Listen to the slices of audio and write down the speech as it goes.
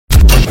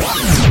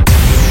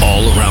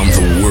All around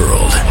the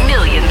world,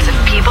 millions of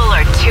people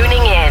are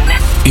tuning in.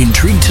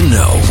 Intrigued to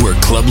know where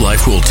club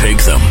life will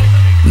take them.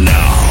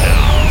 Now.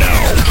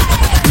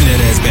 Bring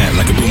that ass back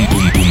like a boom,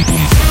 boom, boom,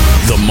 boom.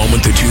 The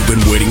moment that you've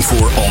been waiting for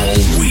all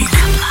week.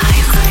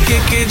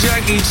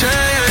 Jackie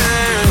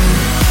Chan.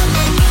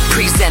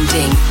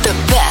 Presenting the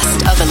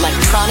best of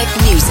electronic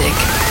music.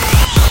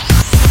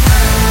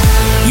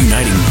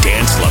 Uniting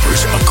dance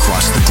lovers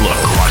across the globe.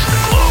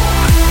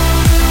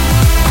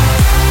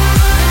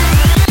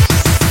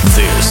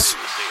 This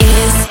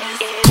is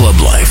Club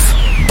Life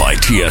by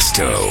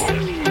Tiesto.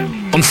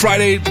 On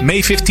Friday,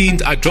 May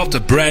 15th, I dropped a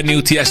brand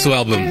new Tiesto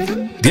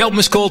album. The album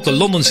is called The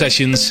London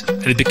Sessions,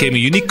 and it became a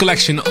unique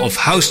collection of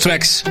house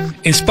tracks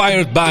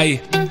inspired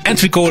by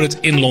and recorded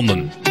in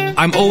London.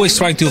 I'm always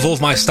trying to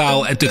evolve my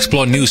style and to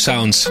explore new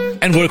sounds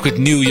and work with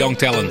new young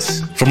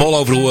talents from all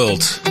over the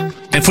world.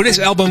 And for this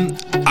album,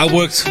 I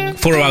worked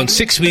for around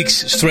 6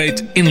 weeks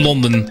straight in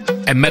London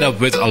and met up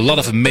with a lot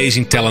of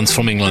amazing talents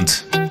from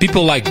England.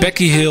 People like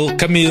Becky Hill,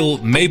 Camille,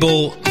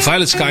 Mabel,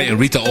 Violet Sky and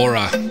Rita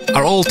Ora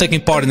are all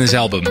taking part in this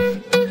album.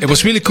 It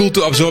was really cool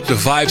to absorb the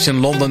vibes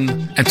in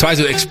London and try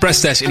to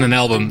express this in an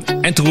album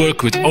and to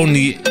work with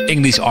only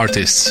English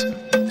artists.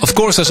 Of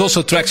course, there's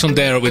also tracks on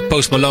there with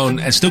Post Malone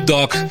and Snoop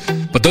Dogg,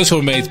 but those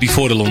were made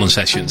before the London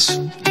sessions.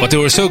 But they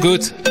were so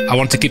good, I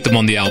wanted to keep them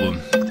on the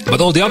album.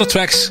 But all the other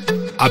tracks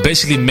are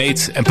basically made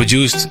and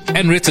produced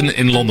and written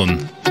in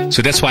London.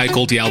 So that's why I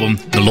called the album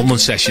The London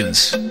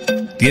Sessions.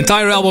 The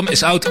entire album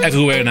is out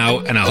everywhere now,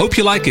 and I hope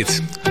you like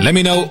it. Let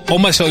me know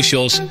on my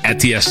socials at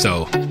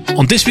Tiesto.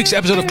 On this week's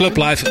episode of Club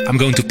Life, I'm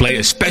going to play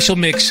a special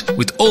mix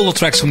with all the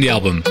tracks from the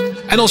album.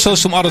 And also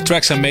some other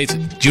tracks I made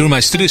during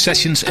my studio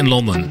sessions in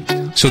London.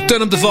 So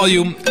turn up the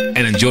volume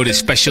and enjoy this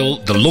special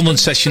The London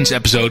Sessions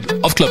episode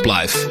of Club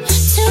Life.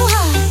 Too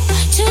high,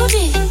 too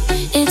deep,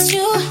 it's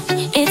you,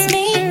 it's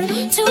me.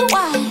 Too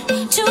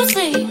wide, too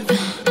deep,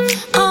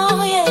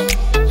 oh yeah.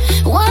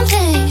 One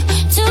thing,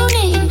 two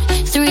need,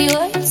 3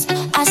 words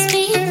I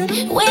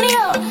speak when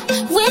you're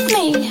with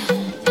me,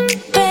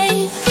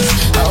 babe.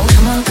 Oh,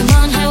 come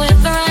on,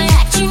 however I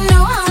act, you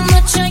know how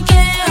much I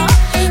care.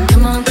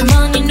 Come on,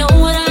 you know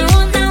what I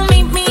want, now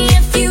meet me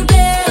if you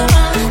dare.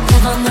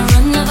 Live on the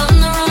run,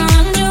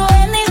 do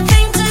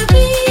anything to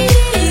be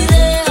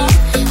there.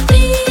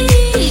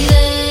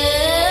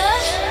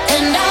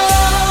 And I'll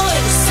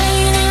always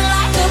saying it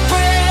like a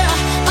prayer.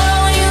 Oh,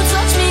 when you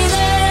touch me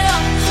there,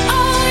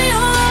 oh,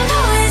 you'll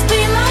always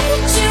be my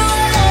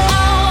ritual.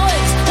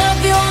 Always love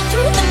you all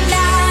through the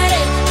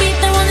night, beat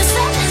there when the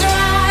sun is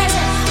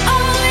rising.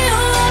 Oh,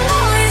 you'll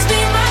always be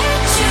my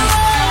ritual.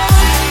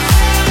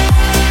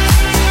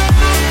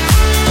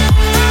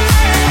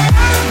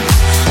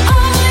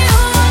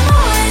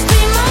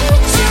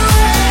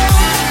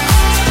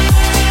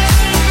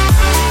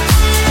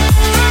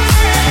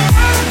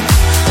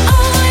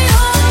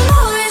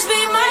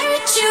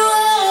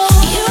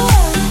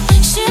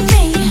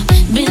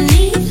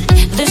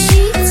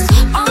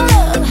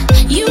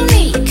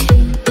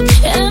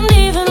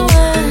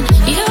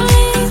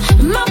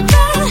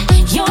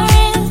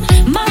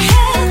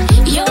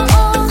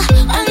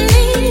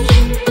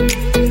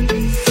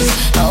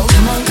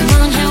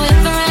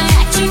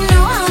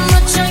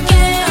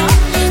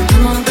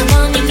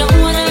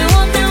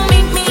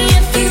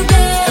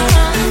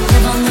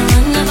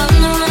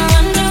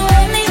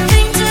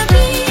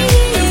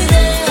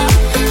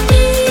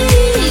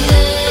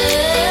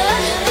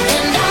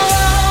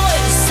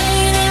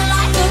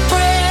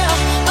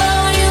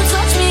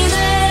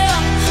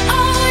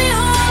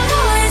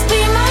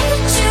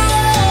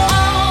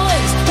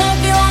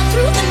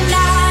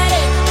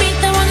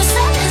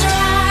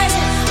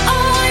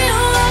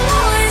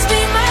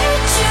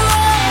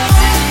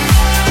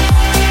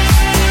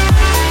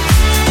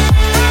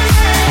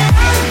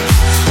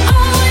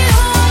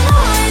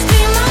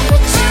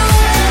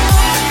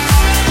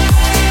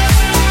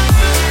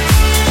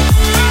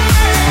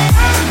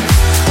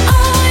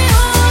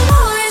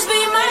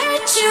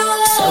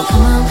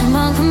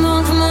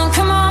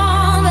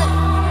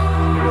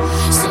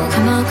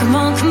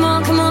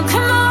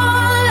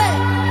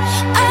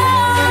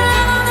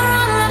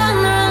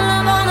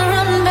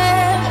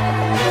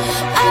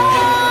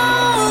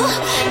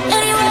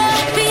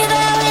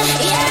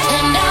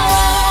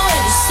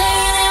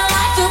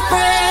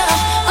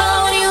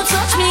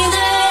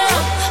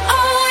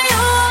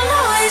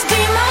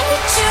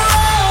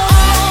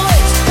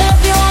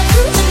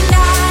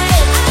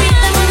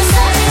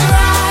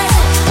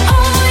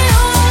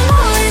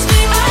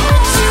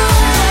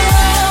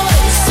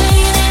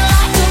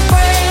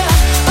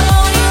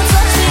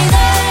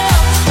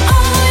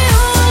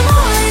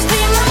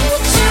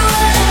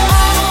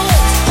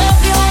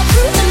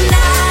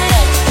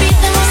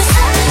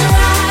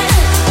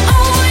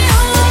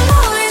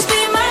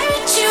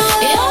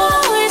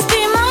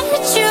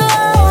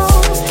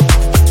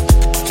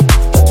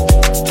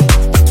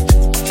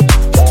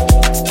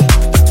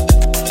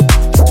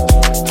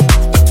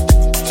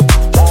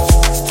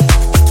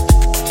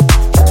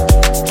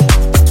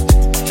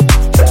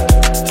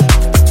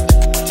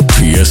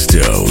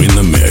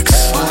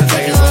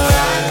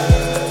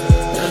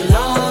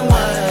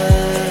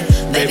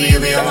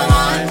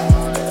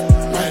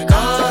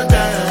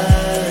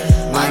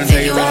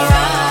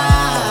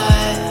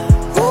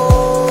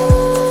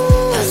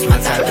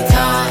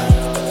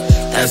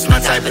 That's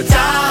my type of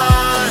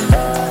time.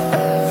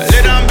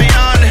 Lit on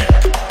beyond it,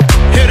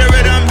 hit the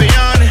rhythm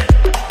beyond it.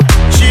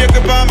 She a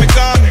grip on me,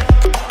 call me.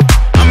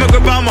 I'm a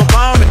grip on my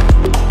palm.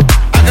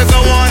 I could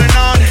go on and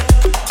on it.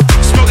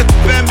 Smoke it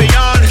and be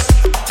honest.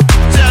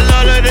 Tell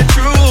all of the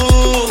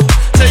truth.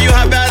 Tell you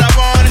how bad I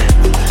want it.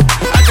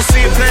 I can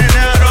see it playing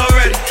out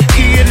already.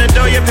 Key in the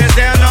door, your pants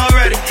down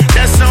already.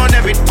 That's on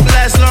every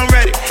last long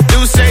ready.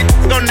 Do say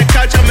on the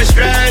couch, I'm a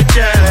stretch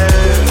it.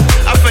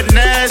 I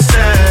finesse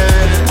it.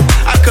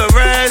 I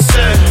caress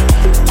it.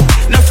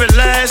 Nothing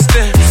less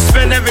than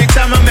spend every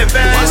time I'm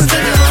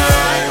investing.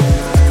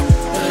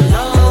 A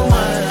long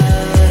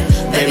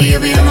way. Baby, you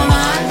be on my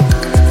mind.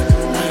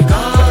 Like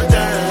all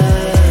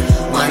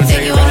day. One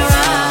take you on a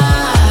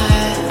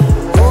ride.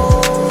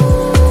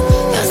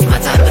 That's my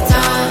type of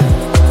time.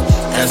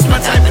 That's my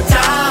type of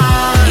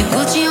time. You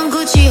Gucci on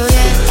Gucci, oh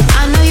yeah.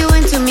 I know you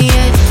into me,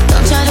 yeah.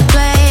 Don't try to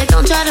play it,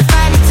 don't try to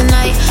fight it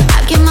tonight.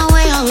 I get my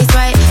way always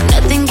right.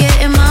 Nothing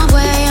get in my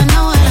way, I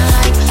know what I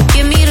like.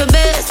 Give me the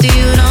best of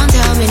you, don't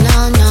tell me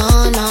no,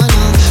 no, no,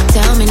 no.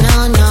 Tell me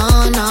no, no,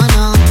 no,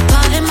 no.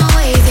 Pardon my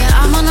ways, yeah,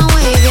 I'm on a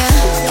wave, yeah.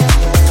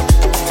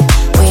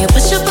 When you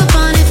push up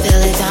on it,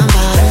 feel it down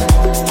bottom.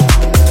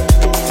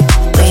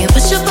 When you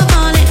push up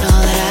on it, know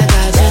that I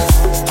got you.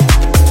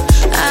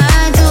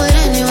 I do it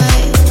anyway,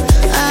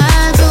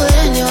 I do it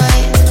anyway.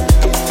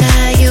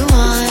 That you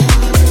want.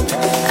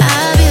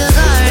 I'll be the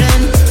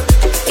garden,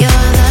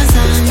 you're the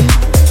sun.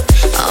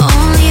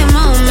 Only a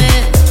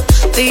moment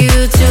for you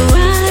to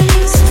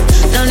rise.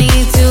 No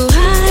need to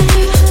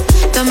hide,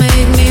 don't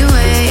make me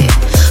wait.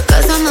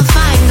 Cause I'ma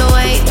find a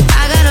way,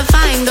 I gotta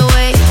find a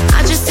way.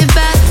 I just sit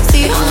back,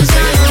 see how much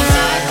time you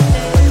take.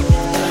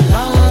 A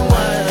long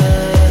way.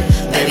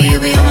 Baby, you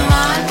be on my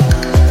mind.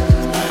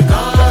 Like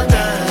all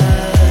day.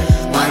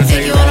 Wanna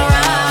take you on a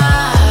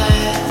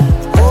ride.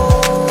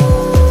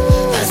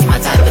 That's my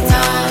type of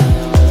time.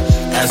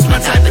 That's my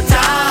type of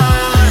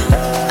time.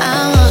 I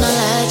wanna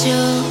let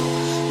you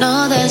know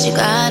that you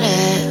got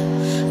it.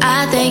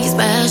 I think you're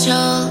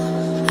special,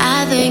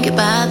 I think you're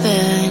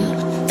poppin'.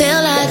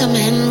 Feel like I'm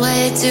in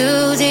way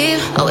too deep.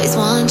 Always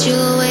want you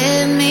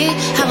with me.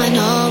 How I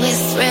know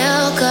it's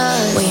real,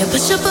 cause when you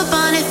push up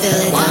on it, feel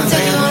it down,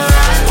 take you on a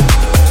baby.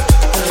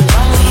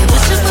 When you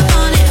push up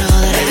on it, know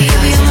that I got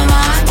you on my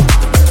mind.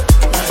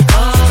 Like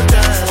all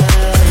day.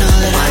 Know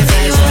that I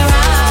take you on a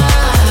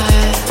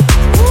ride.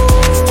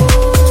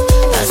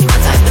 That's my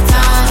type of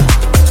time.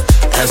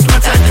 That's my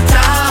type of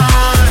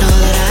time. Know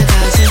that I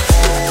got you.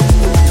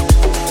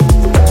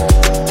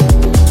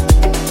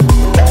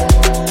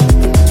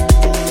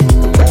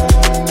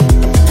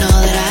 Know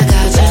that I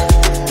got you.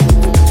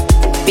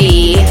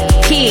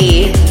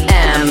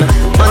 BPM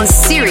on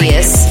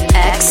Sirius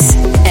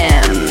XM.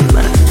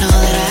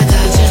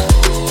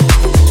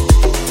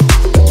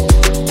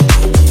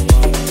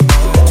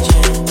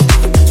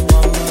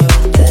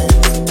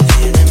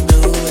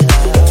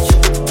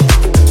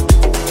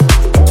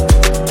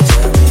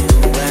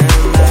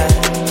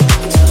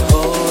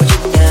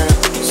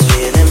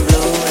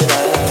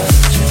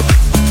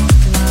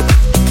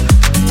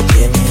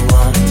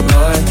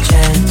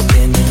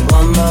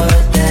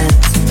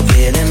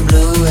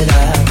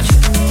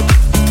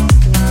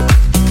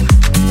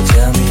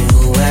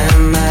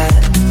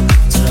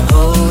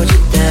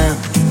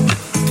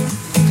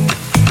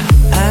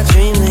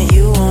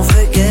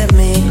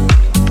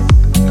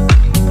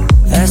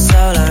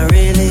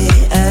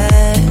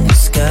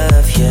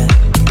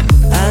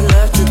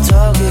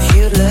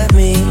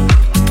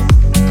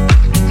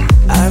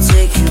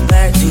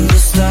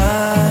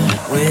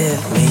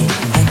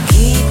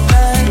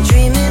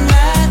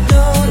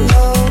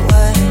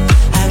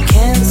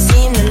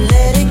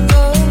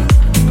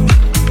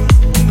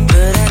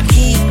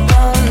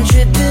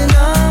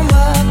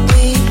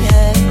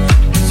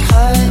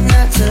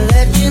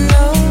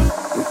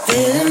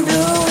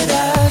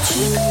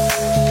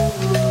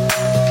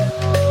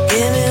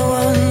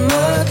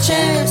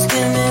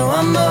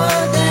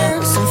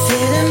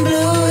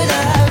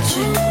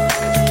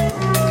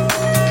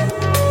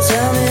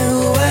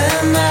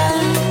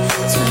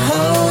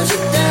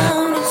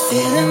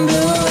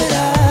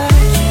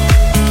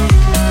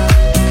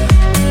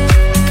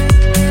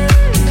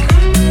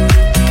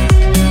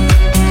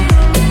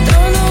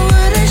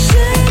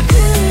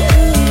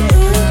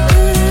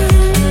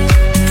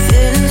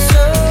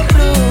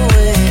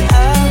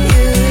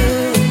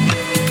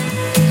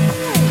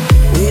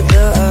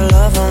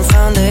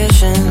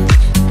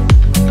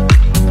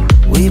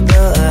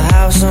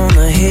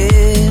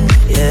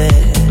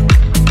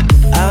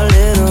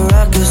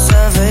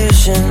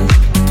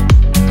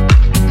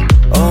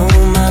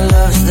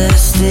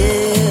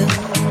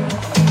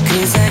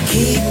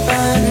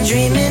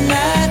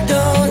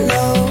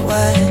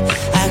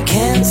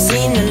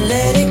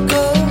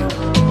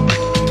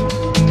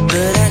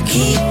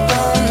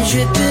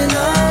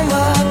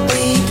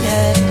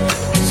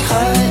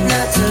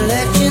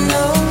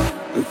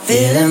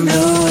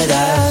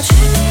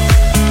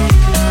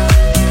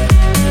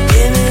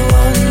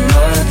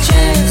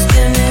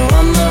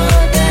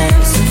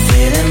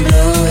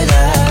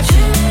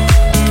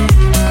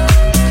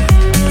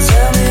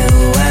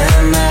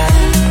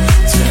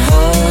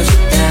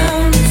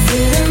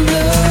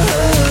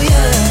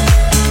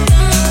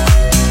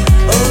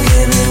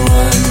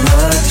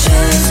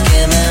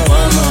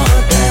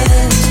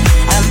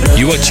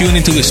 tune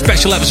into a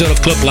special episode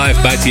of Club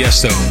Live by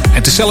Tiesto.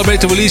 And to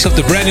celebrate the release of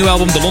the brand new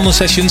album, The London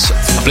Sessions,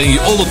 I'm playing you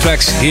all the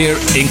tracks here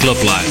in Club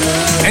Live.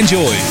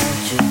 Enjoy!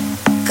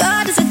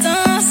 God is a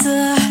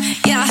dancer.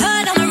 Yeah, I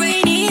heard on the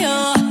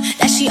radio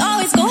that she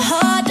always go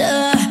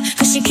harder,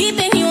 'cause she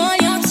keeping you on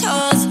your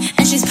toes,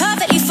 and she's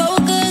perfectly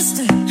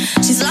focused.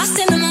 She's lost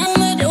in the moment.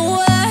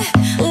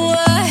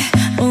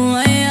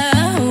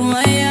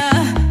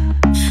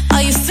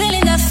 Are you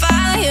feeling that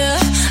fire?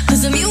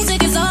 'Cause the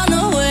music is on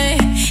the way.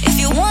 If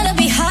you wanna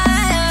be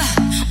higher,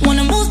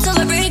 wanna move till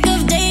the break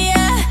of day,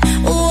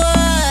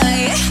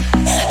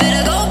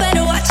 better go,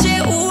 better watch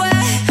it.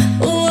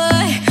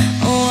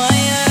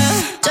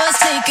 Just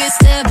take it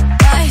step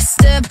by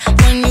step.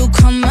 When you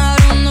come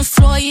out on the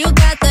floor, you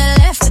got that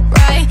left,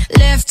 right,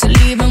 left to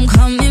leave them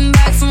coming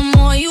back for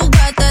more. You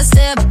got that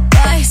step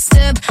by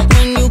step.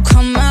 When you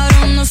come out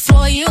on the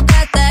floor, you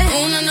got that.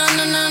 Oh no no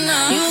no no no.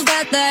 You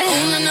got that.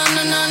 Oh no no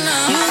no no no.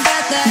 You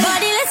got that.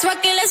 Body, let's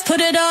rock it, let's put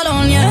it all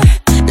on ya.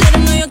 Let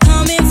them know you're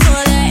coming for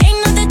that. Ain't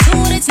nothing to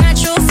it, it's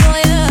natural for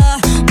ya.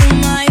 Oh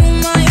my, oh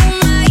my, oh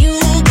my. You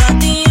got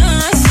the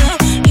answer.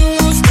 You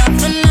won't stop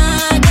for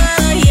nada,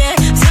 yeah.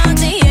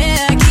 Flaunt it,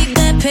 yeah. Keep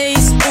that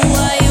pace. Oh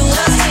why you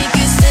just take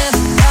it step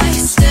by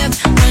step.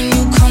 When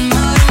you come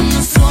out on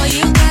the floor,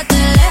 you got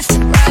that left,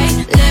 right,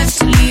 left.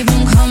 Leave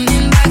them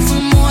coming back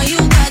for more. You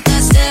got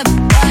that step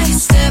by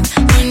step.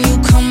 When you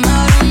come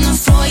out on the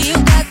floor, you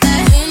got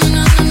that. Oh no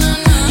no no no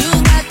no. You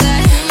got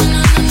that. Oh no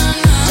no no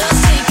no. Just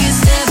take it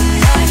step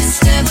by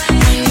step.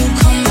 When you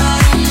come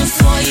out on the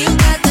floor, you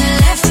got that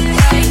left,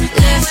 right,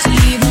 left.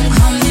 Leave them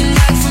coming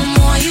back for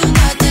more. You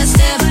got that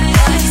step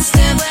by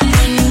step.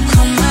 When you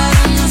come out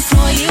on the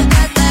floor, you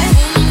got that.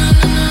 Oh no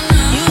no no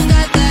no. You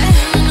got that.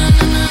 Oh no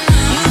no no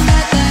no. You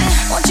got that.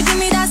 Won't you give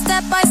me that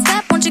step by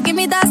step? Won't you give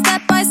me that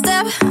step by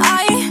step?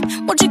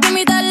 Won't you give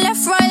me that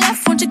left, right,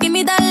 left? Won't you give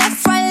me that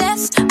left, right,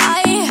 left?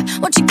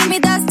 Won't you give me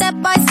that step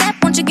by step?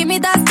 Won't you give me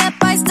that step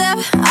by step?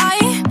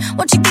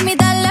 Won't you give me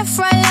that left,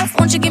 right, left?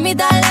 Won't you give me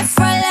that left,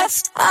 right,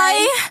 left?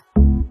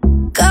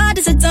 God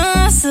is a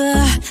dancer,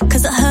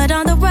 'cause I heard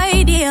on the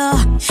radio,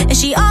 and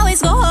she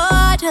always go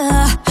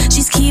harder.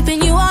 She's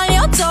keeping you on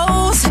your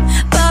toes,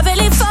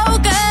 perfectly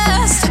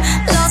focused,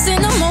 lost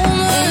in the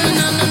moment.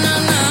 No, no, no,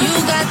 no. You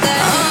got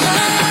that.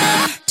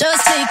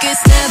 Just take it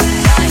step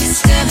by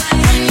step.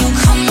 When you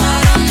come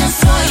out on the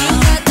floor, you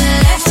got the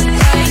left,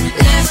 right,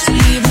 left.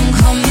 Leave them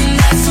coming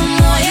back for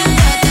more. You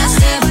got that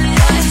step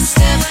by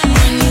step.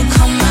 When you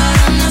come out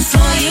on the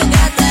floor, you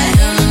got that.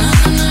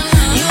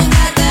 You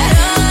got that.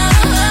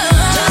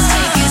 Just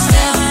take it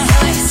step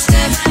by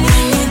step.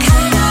 When you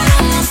come out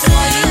on the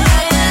floor, you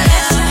got that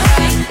left,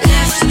 right,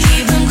 left.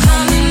 Leave them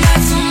coming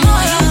back for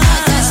more. You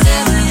got that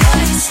step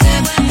by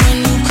step. When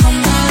you come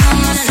out on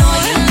the floor,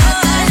 you got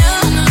that.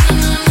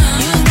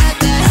 You got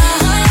that.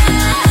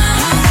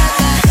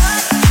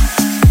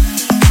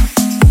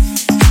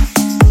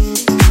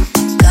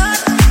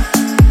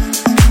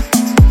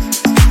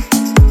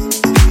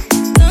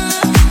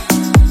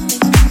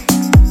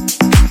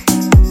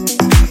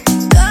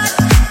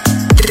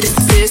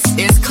 This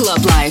is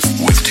Club Life.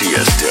 With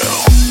Tiesto.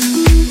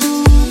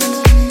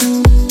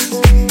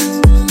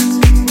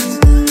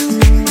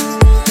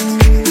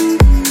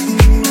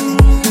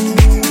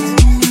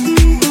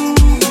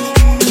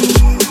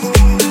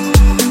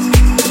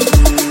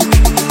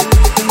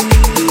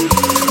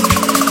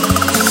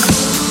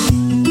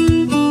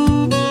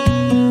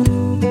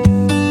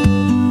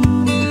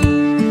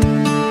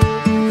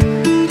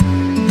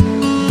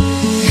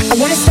 I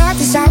wanna start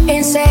this out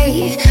and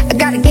say I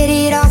gotta get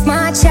it off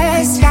my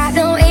chest. Got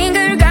no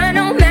anger, got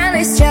no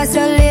malice, just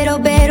a little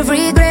bit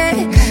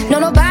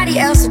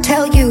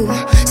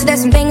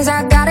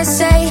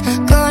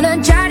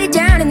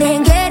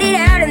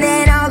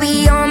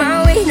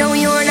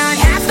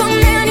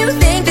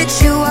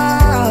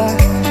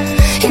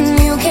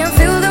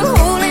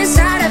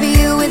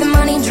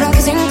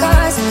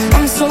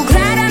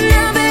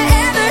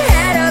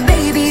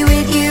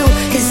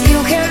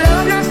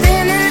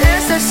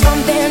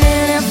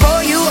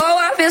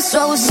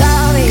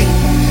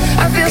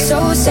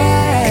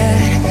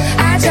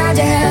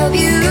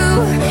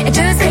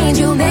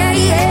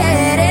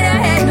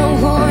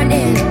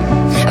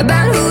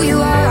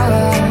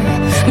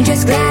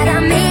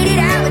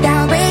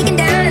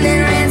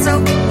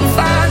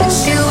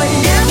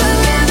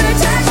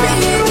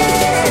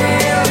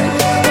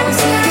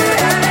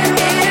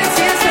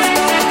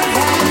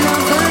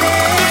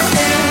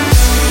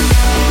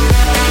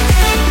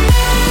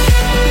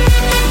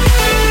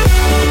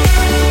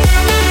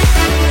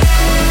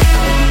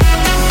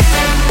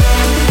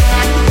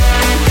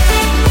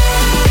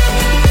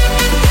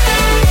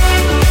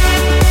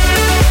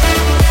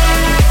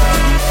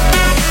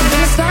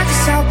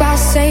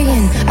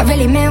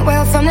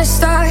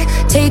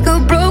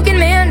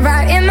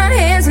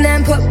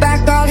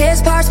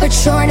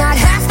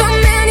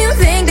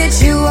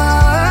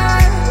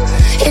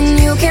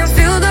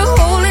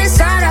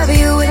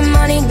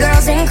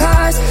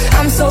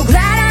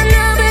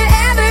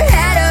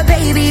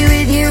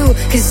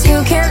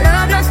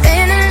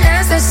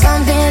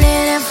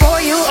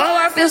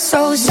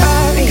so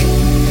sorry.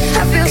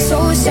 I feel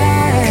so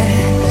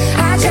sad.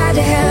 I tried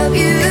to help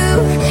you,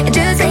 it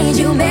just ain't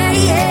you mad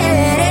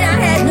yet. And I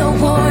had no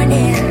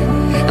warning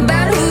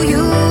about who you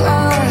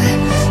are.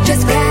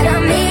 Just glad I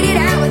made it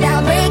out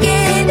without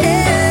breaking it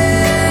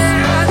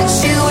down. That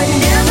you would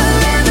never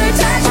ever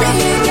touch me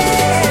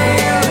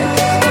again.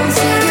 Don't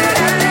take your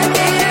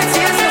alligator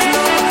tears no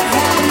more. I've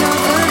had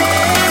enough of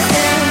this.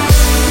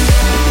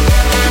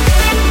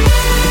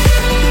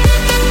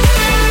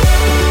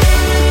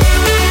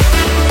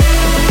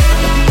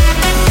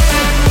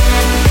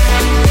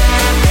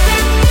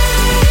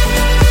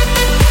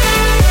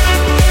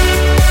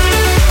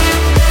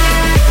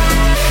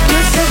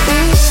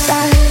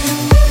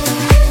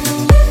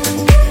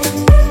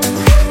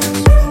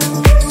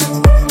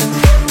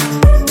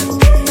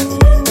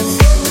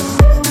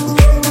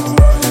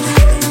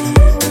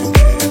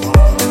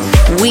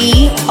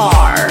 We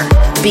are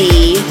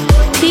BPM.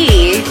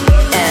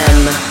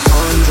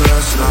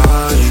 Undressed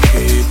like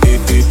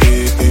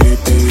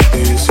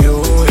it's you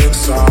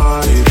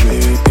inside me.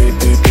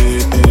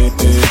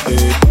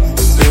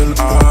 Then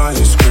I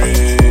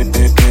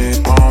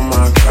scream on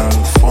my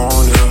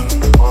California.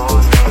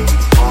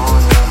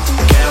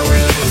 Can't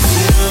really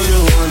feel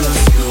you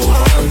unless you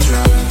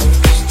undress.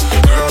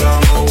 Girl,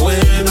 I'm a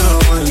winner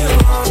when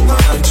you're on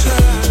my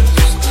chest.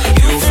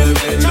 You fit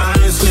me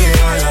nicely,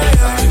 I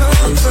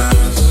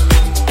confess.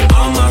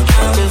 On my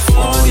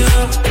California.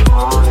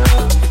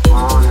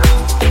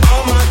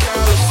 On my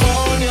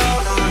California.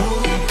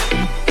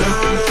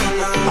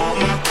 On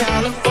my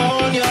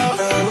California.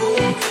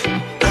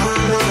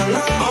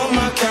 On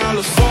my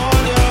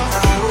California.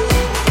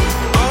 On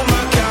my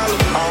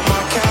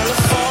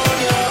California.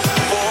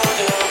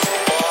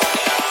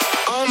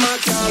 On my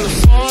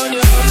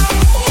California.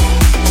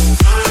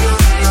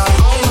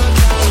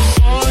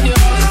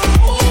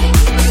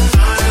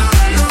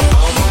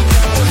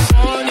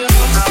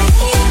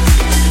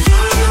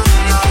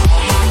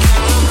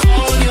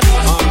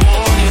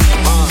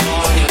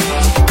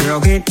 Girl,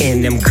 get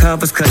in them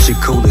covers cause you're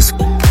cool as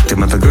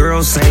them other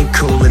girls ain't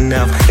cool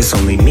enough. It's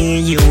only me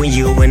and you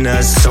and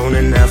us. Soon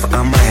enough,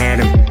 I'ma have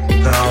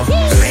them off.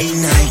 Late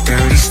night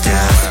dirty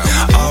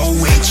stuff.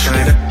 Always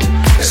trying to.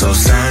 So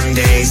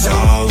Sundays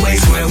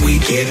always where we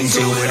get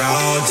into it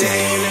all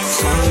day.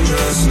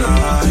 Undressed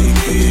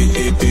like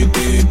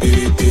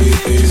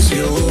it's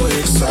you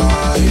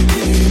excite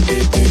me.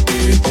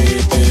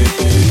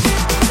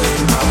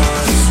 And I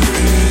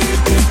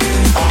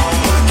scream on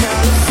my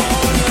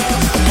California.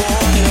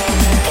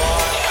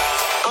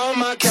 On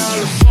my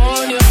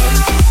California.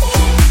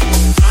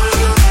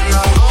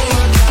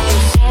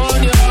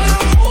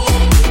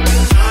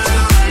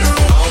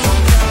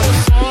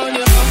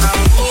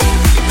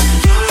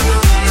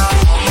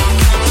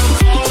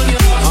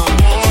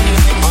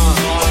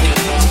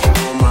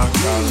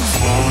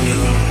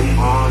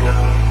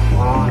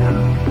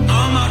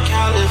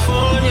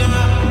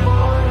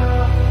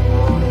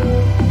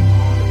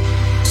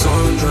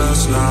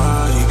 Sundress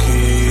like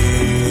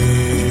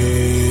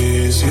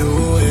it's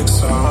you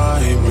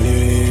excite me.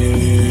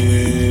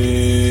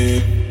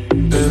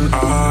 Then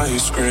I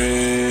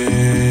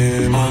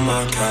scream on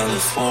my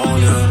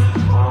California.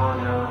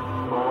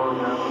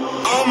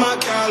 On my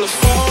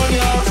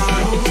California.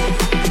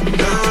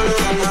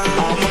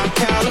 On my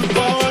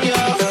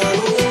California.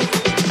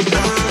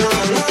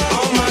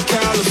 On my California. On my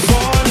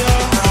California.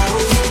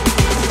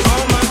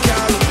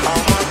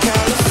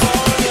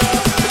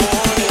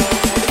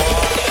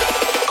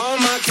 On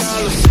my California. On my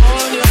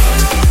California.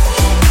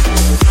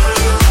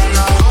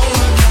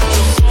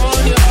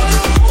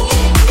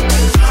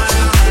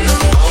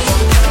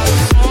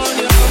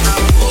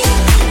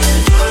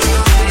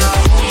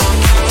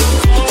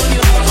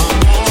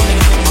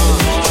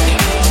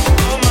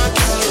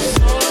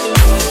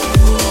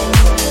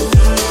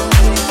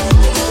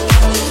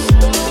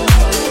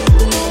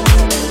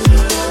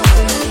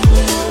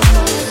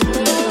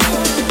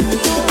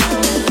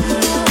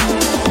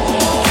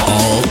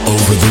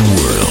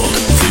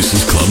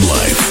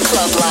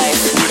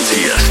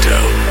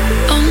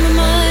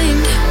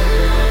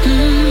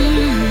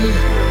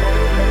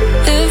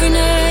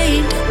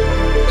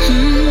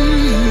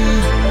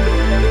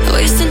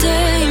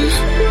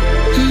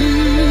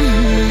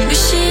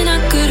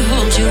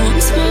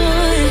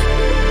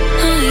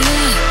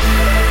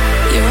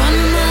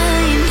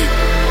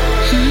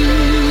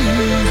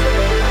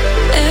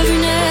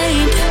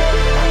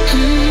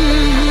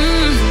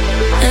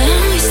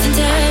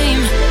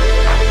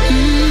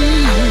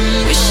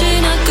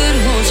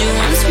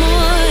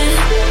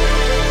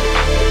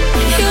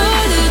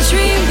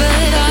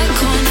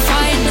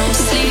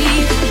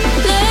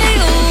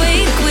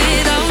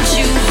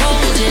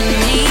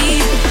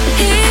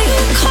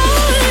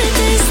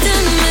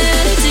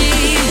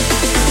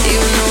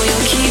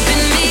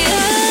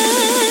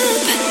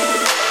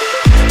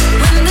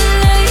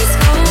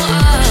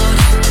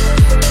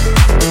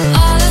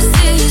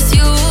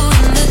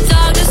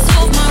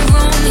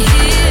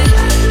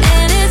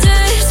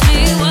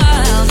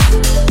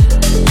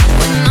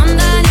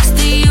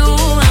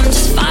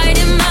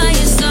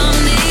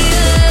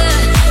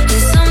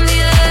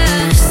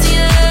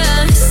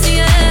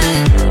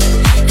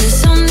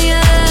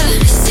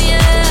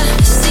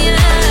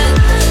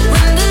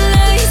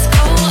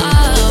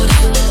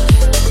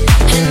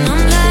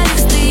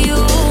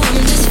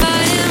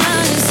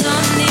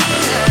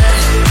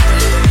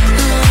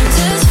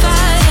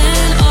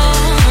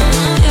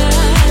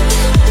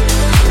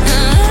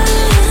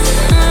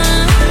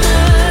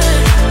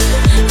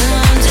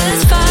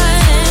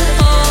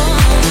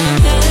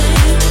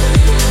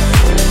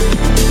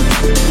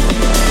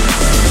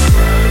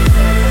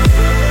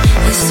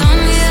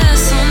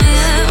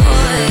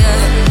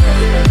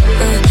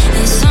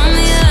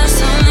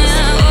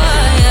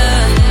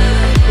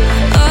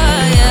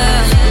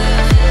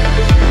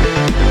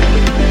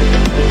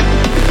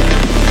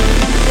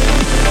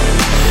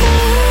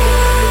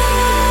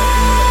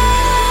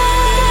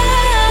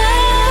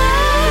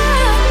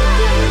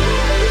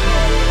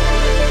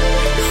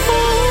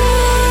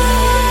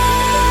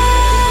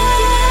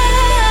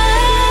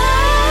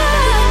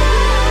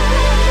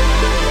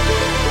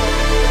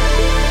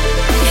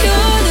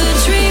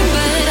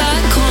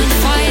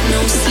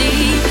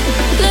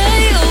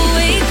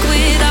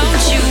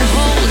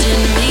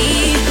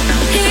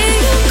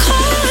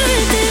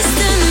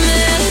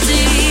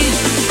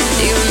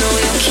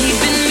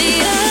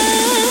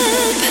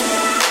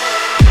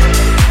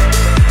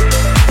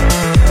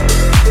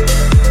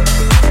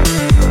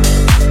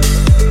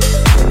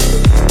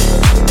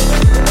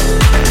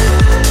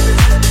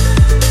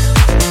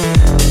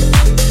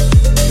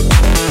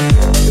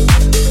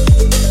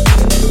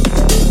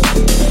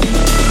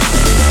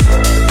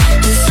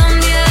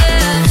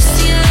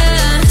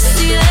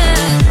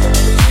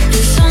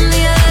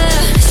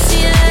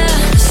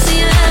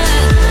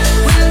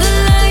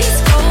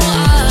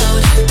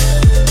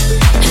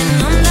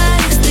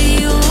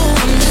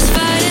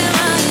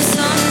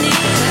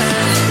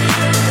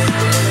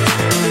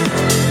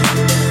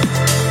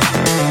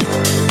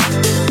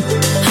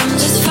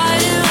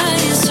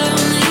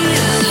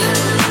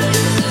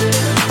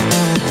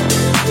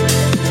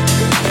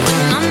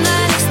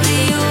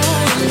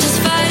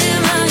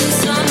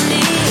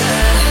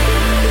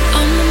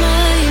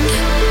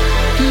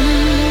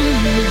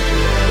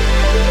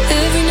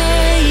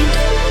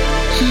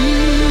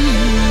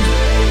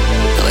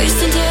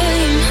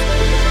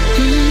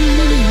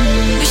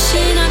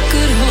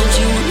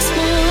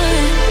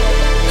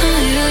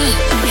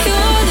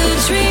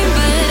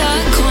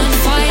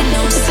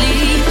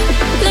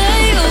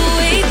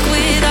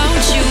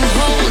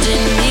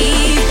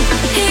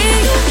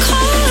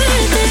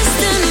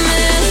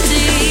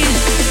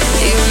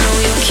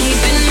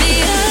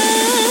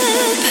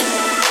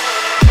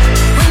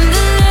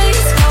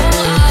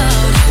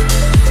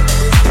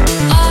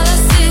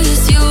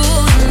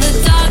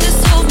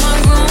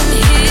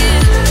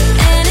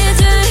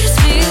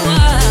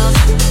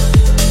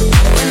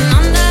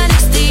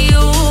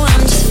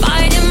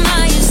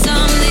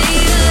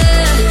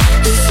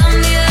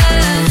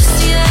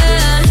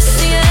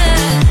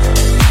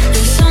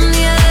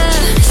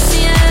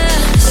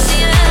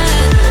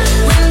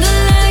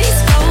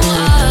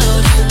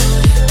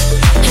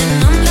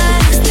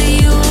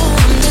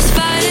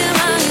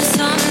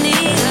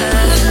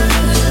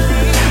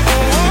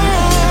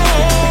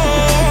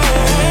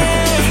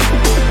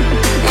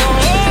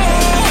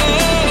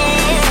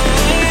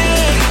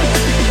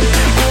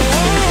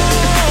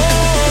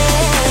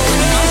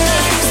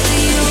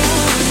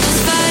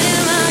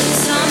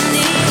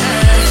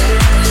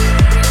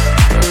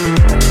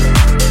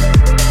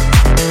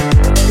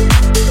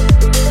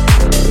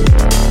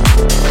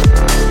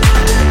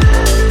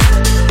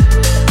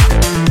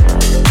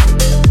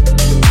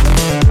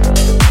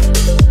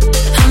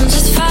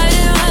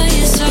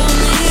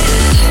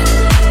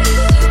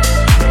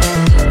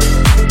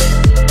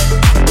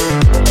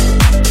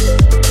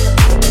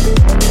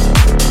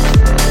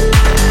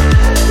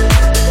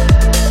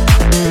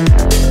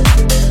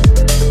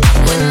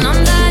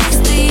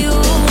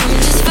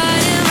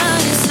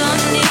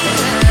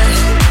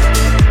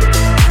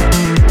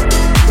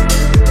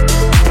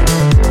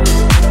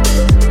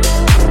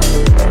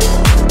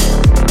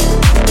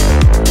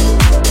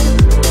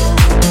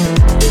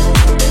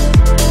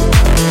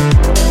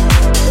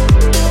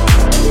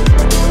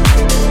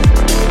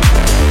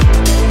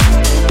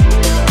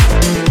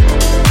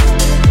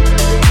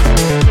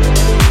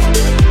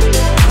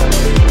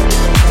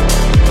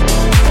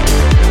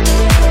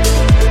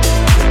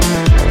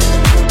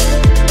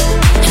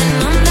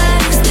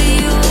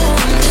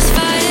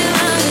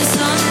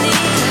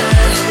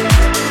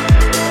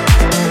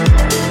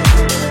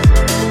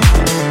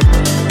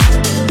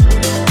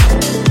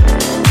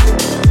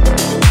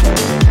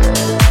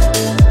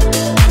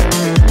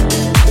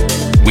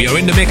 We are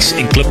in the mix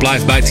in Club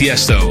Life by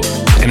Tiesto.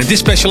 And in this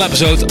special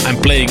episode,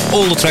 I'm playing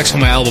all the tracks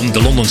from my album, The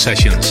London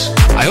Sessions.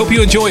 I hope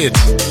you enjoy it.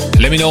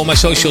 Let me know on my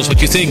socials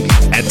what you think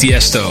at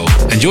Tiesto.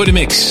 Enjoy the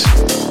mix.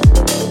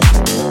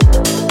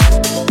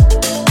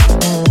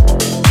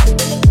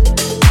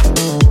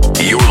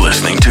 You're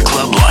listening to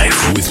Club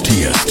Life with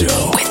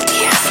Tiesto.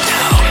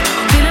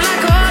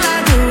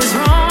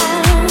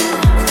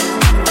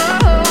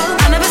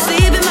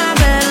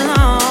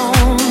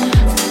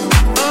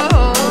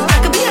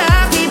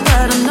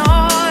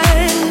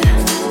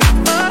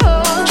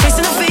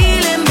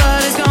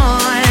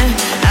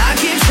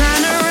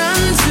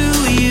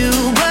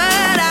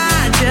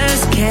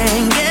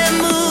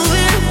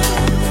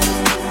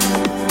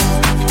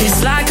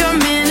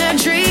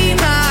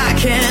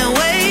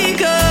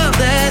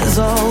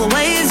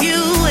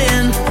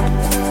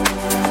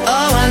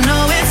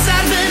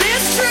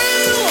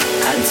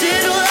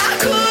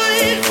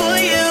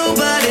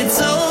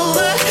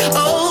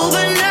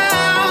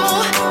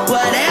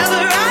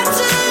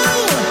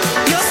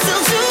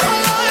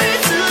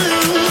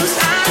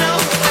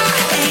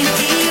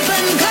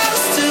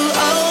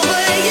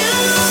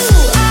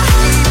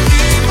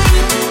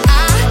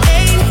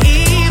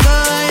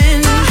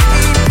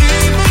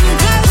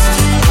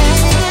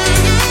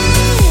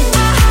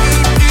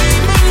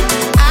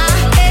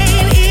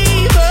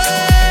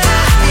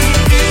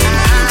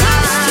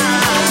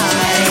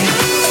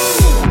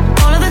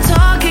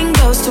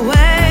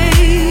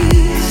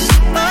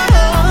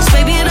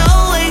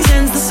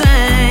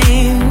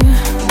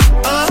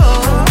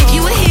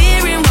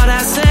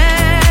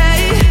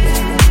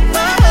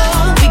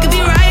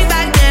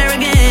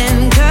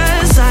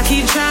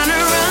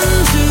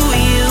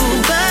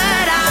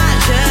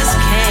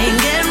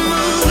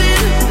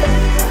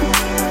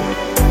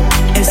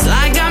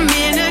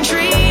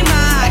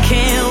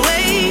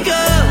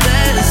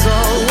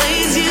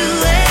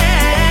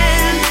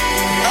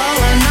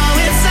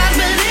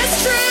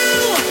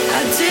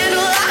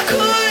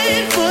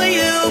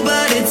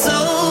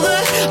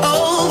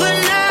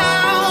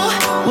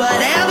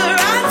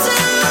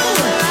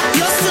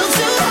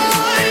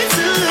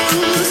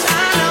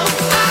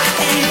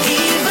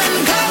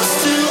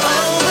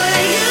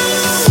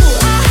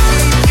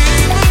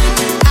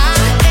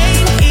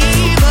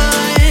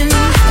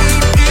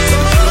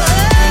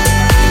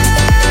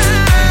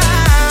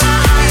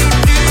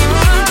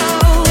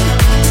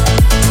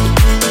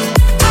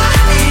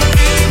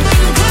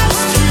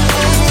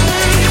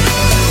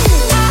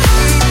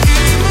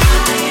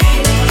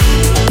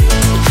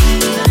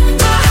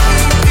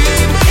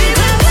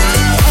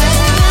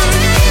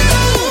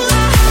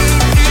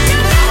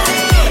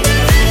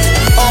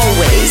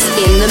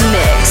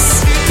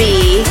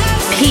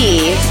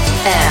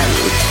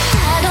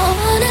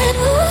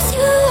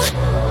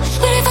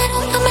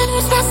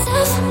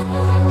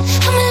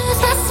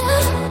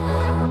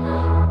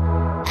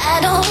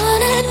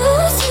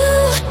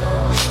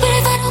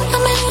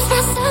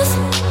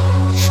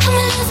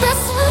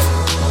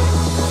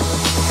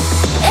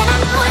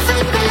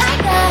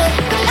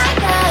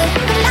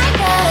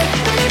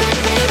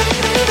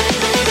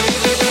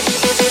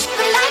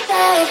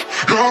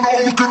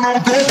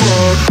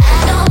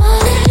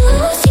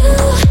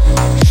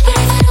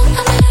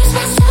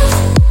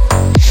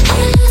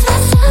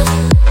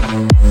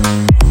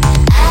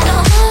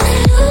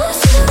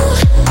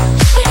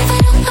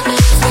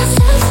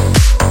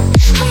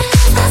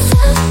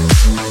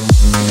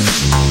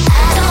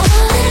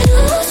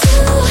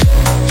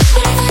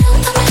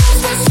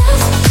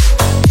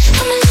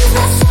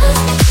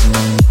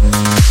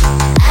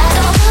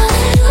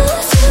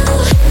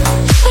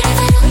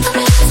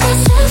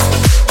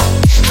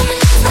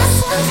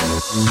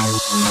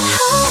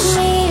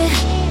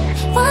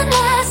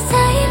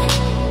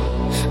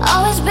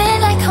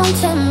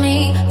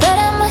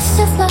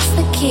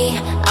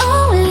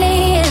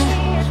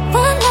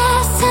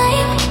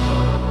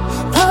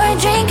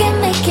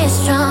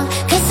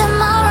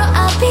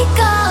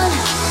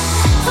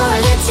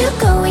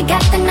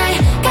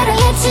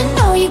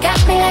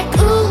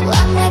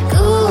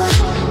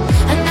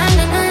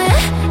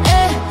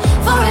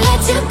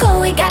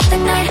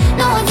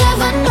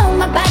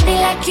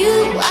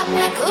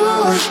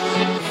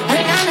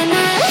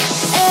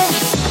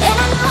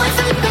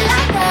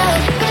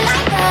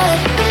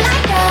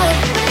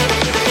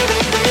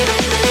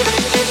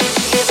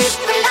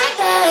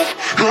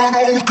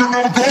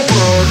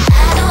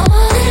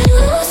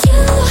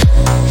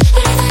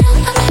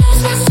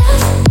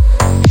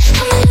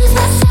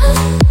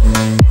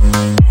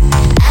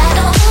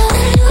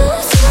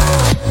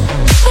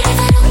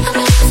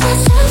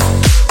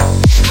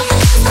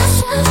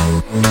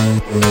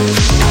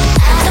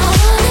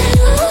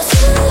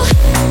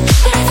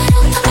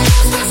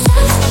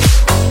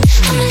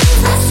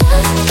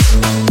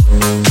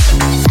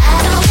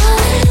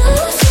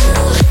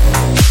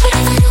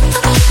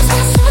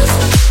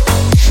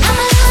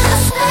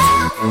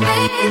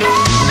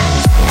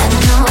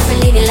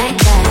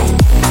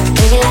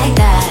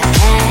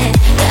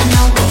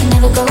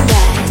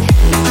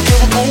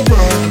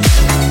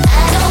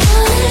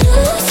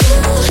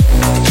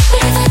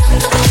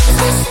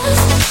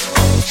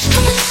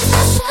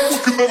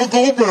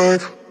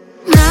 back.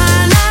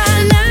 Nah,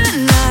 nah, nah,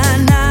 nah,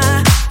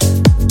 nah.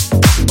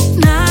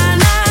 Nah,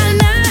 nah,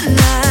 nah,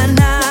 nah,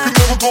 nah.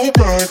 Never go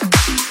back.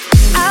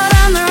 Out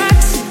on the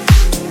rocks,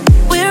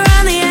 we're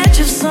on the edge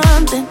of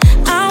something.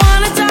 I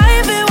wanna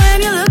dive in when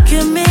you look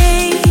at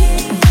me.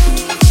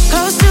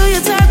 Close to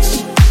your touch,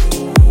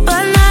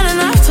 but not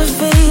enough to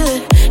feel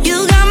it.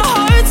 You got my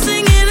heart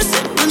singing a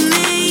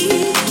symphony.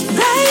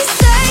 They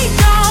say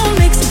don't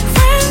mix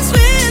friends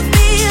with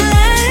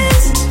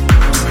feelings,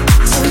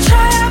 so we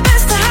try our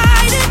best to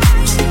hide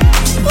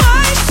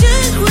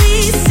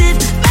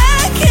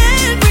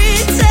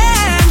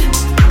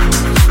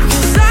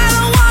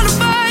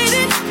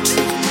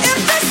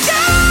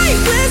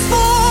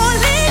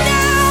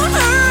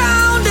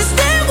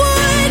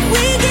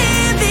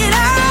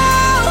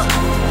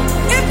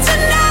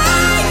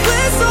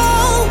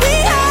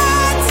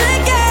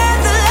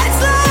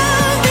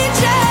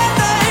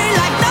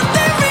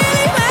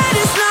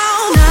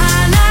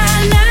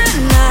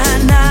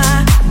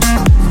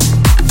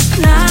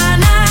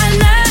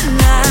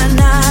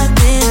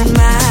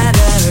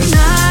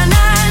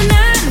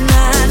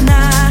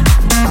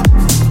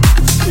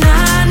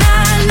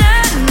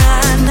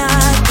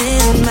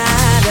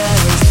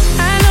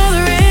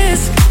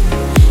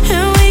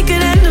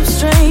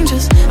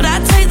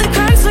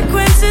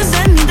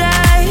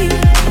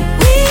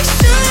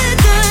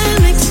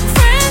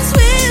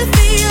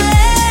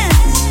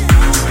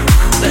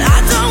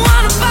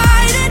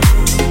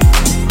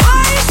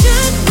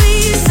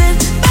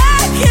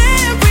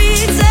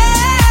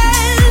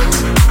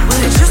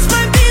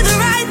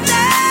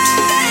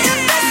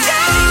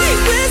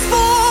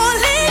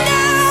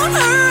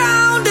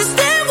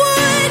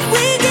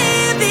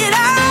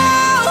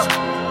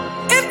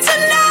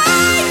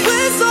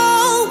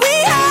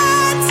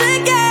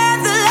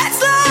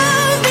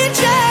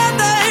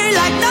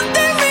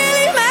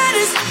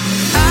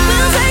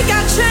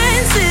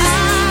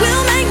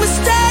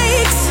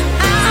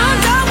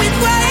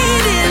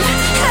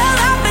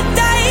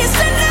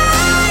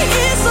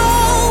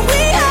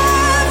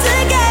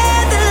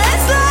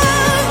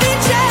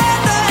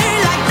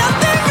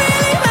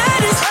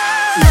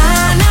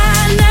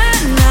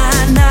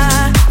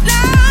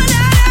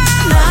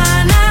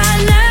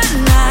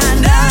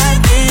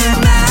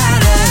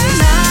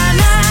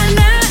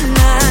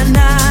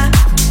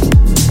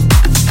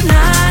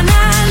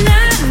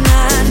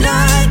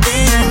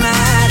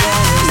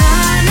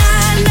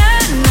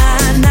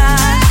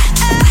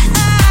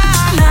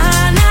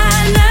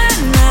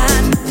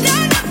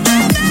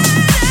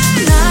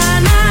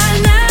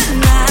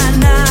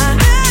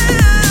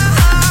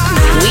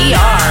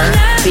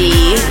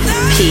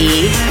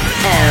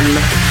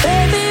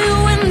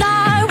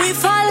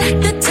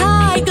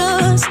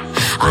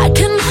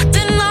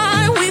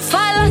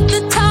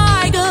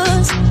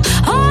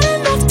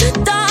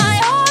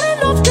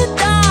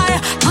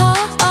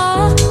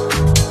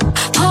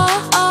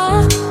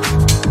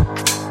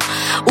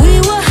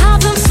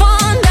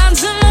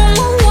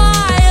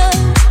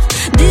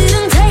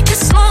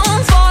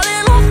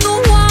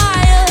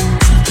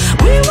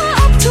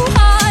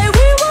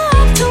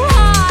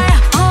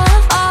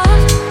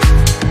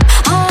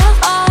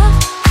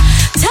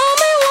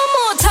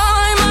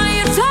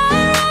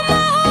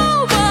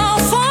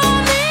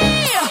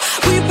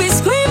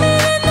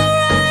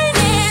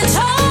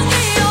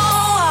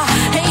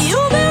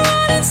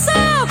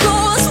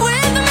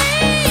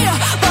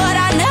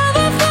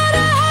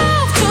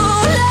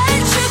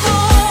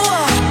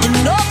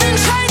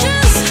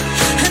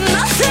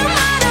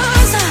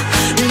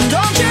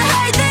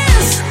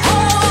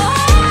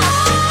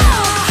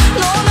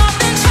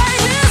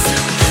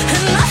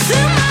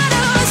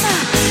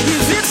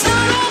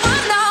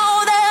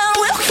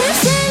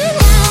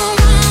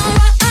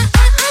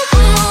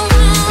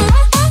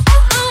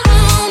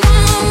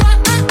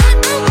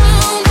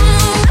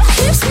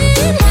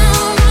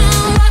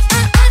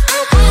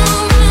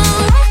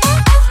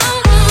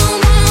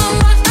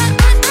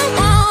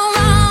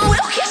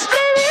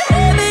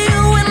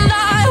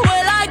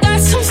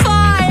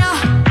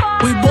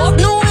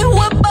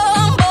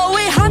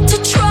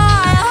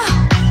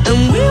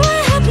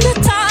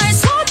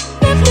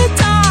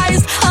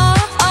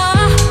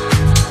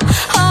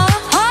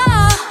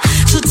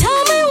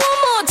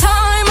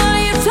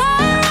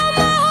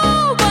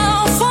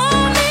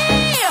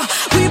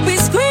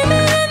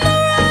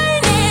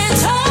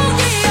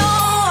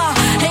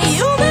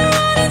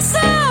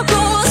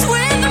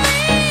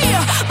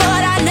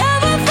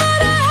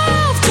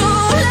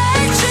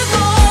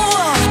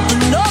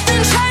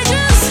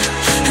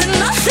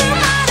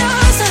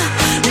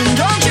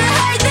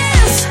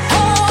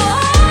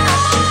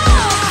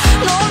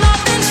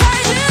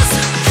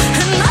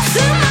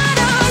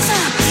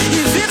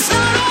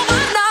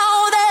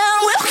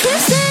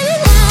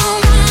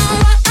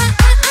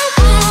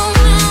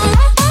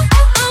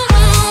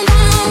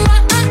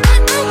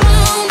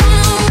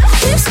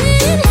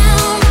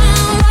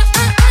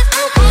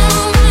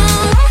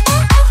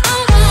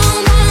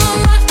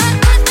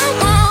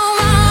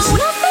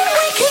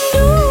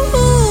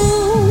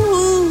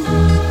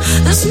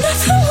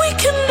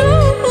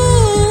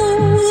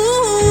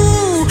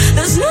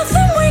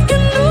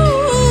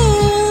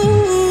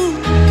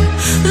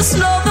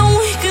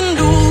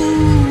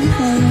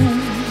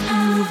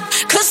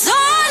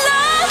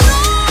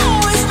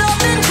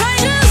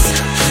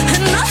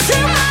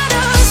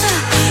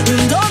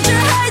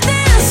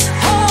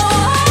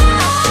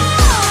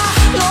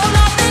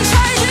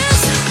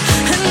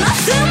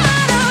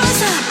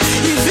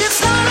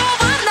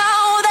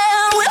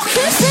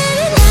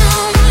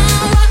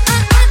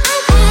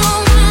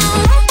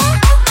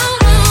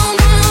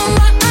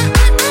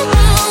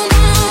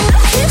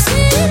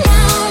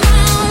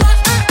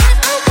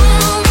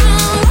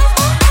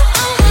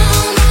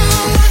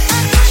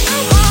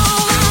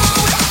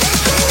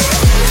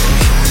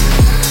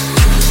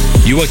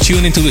You are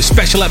tuned into a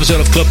special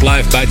episode of Club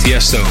Live by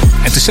Tiesto.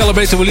 And to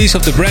celebrate the release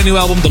of the brand new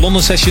album, The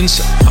London Sessions,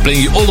 I'm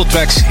playing you all the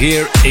tracks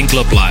here in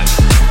Club Live.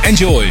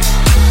 Enjoy!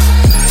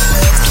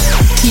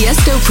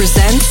 Tiesto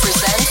presents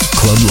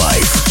Club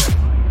Life.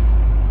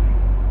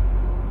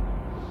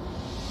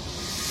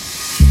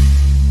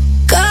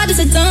 God is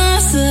a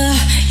dancer.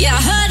 Yeah,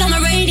 I heard on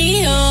the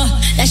radio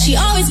that she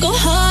always go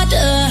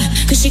harder,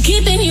 cause she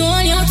keeping you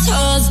on your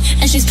toes,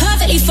 and she's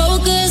perfectly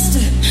focused.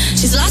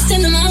 She's lost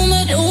in the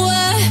moment.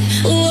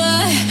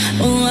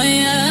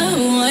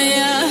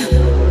 Yeah.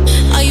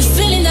 Are you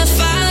feeling that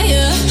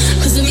fire?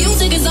 Cause the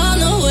music is on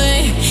the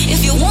way.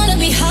 If you wanna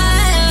be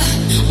higher,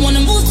 wanna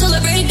move till the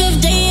break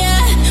of day,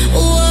 yeah.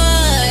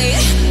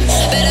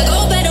 Better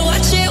go, better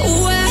watch it.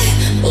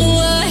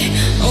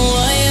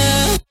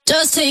 Yeah.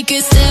 Just take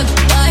it step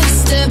by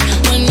step.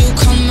 When you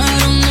come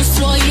out on the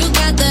floor, you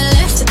got the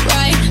left,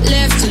 right,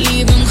 left.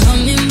 Leave him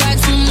coming back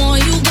for more.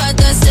 You got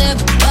that step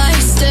by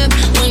step.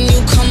 When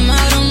you come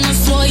out on the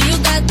floor, you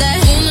got that.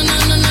 You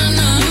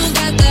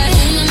got that.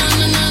 You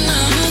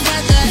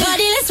got that.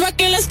 Body, let's rock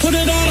it, let's put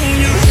it all on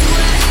you.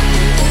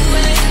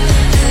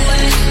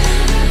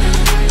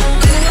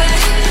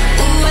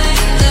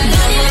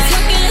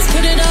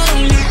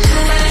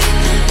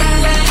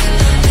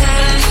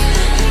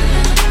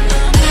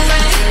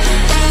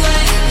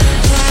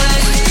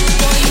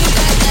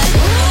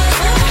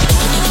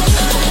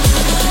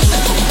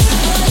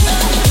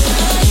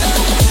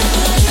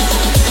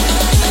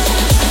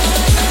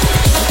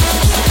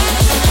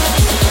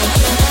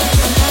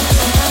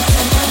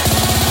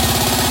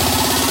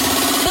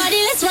 Body,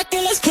 let's rock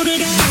it, let's put it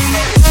all on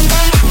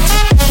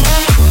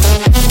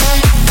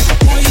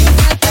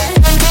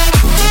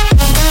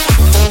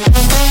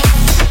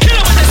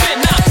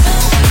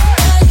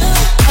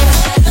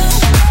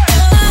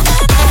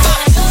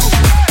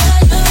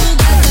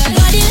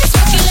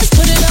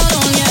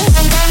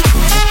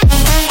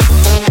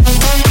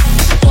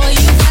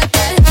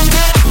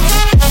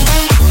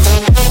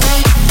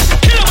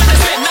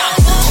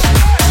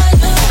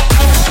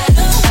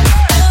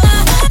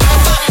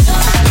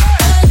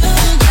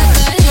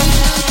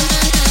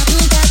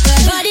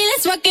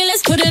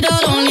Let's put it on.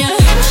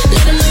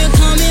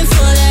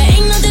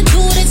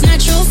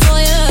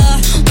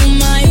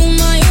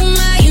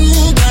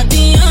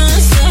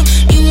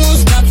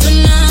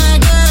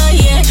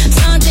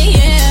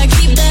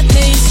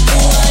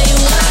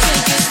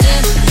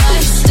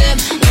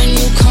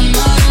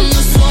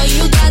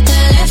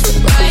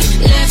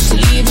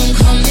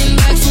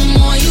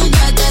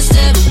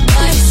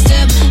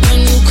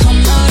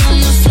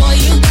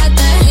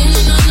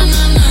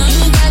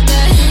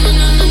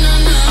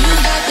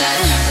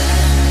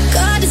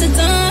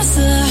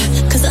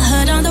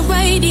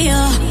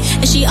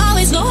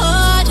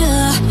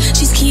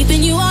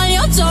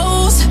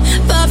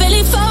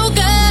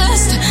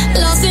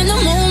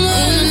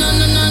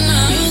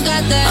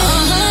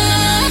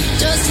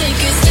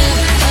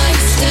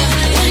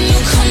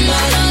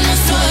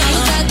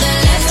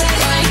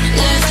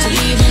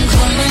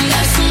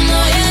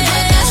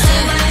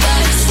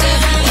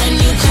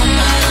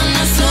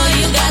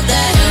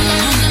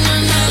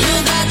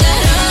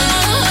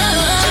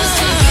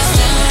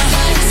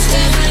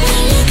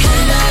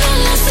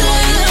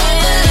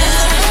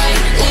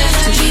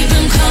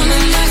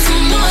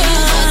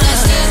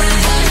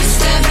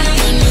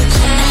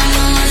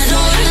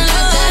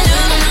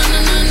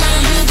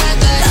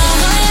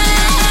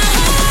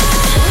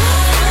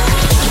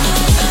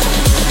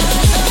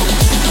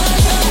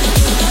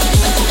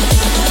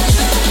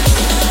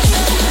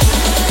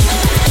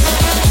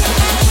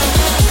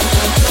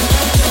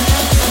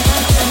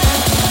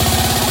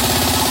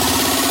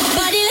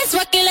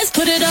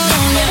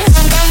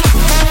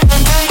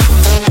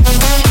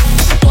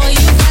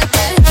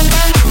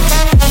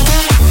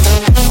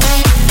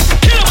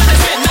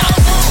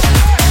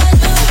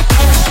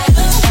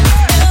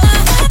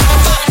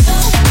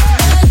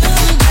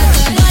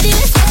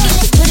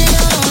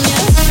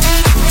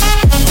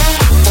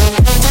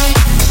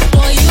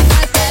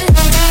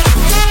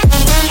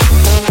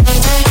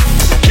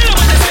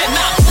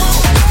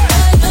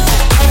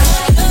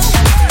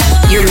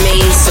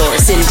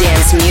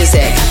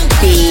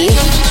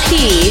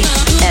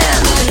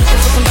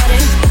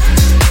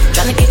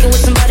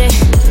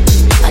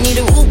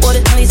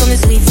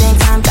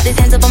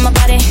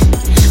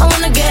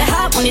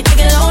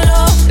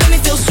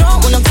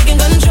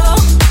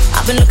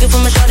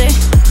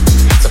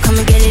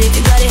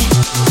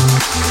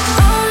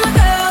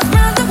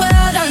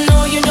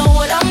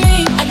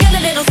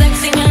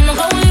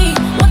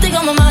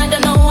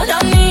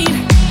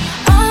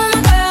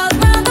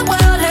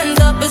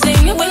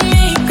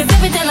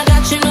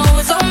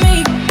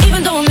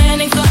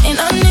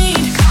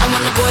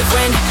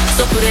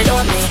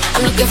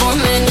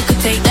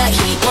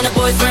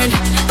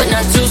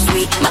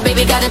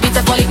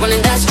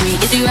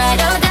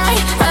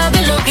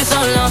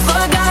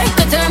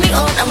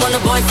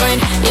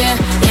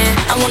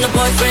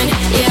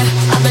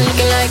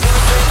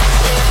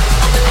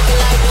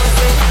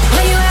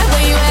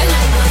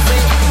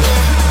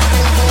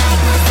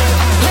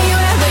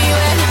 Where you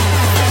at?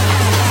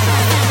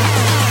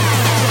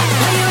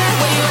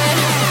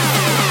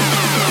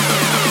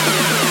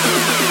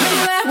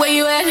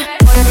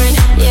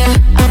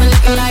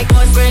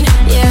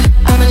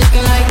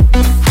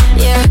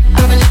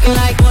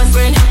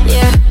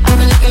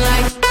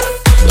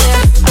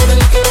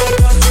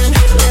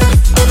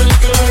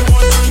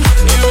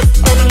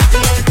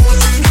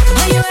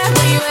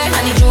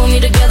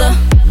 together.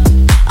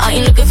 I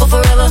ain't looking for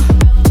forever.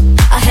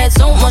 I had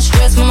so much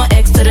stress from my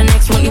ex to the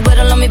next one. You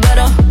better love me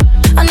better.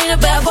 I need a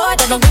bad boy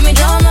that don't give me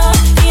drama.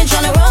 He ain't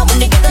tryna run when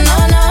they get the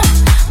nana.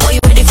 Boy,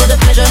 you ready for the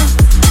pleasure?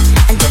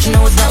 And don't you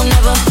know it's now or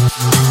never?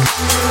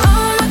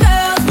 All my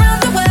girls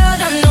round the world,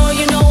 I know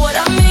you know what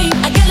I mean.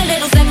 I get a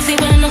little sexy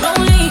when I'm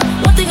lonely.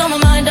 One thing on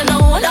my mind, I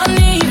know what I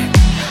need.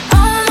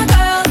 All my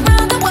girls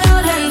round the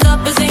world, hands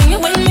up and sing it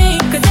with me.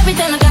 Cause every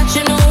time I got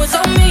you know it's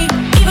on me.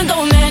 Even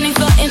though a man ain't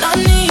something I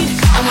need.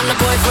 I want a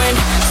boyfriend,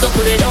 so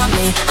put it on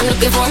me. I'm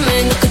looking for a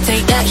man who could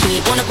take that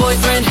heat. Want a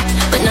boyfriend,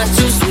 but not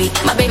too sweet.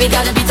 My baby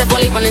gotta be tough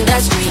while he running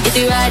that street. Is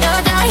he ride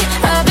or die?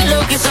 I've been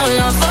looking so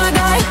long for a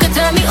guy who could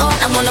turn me on.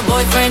 I want a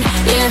boyfriend,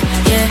 yeah,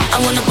 yeah. I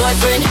want a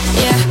boyfriend,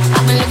 yeah.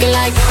 I've been looking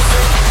like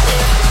boyfriend,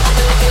 yeah. I've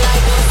been looking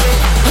like boyfriend.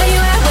 Where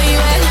you at? Where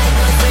you at?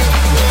 Where you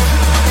at?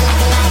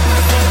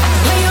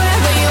 Where you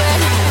at? Where you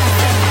at?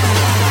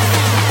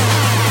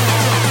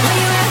 Where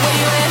you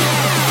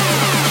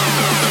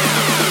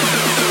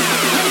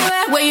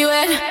at? Where you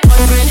at?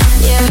 Boyfriend,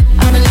 yeah.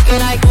 I've been looking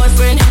like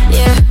boyfriend,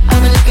 yeah.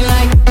 I've been looking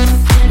like,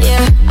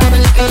 yeah. I've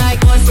been looking like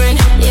boyfriend,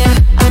 yeah.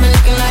 I've been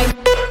looking like,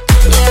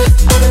 yeah.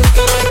 I've been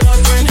looking like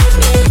boyfriend,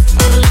 yeah.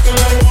 I've been looking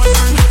like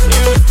boyfriend,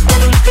 yeah. I've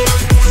been looking like boyfriend,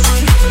 yeah.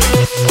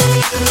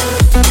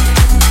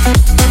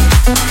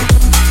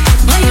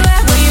 Where you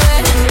at? Where you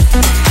at?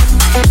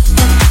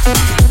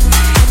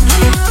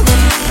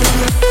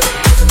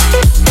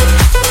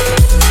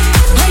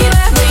 Where you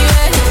at? Where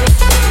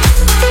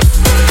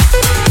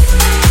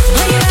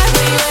you at?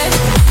 Where you at?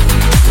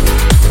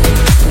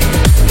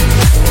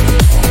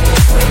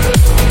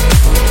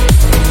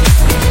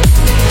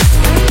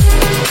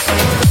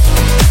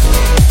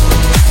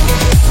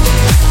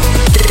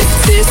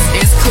 This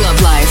is Club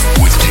Life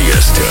with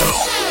Tiesto.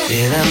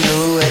 Feeling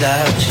blue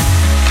without you.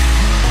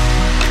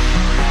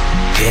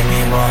 Give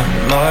me one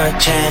more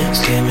chance,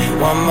 give me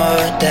one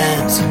more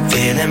dance. I'm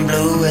feeling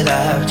blue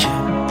without you.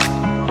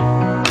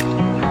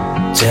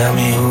 Tell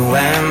me who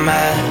am I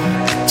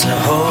to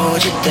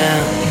hold you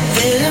down?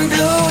 Feeling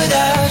blue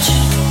without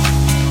you.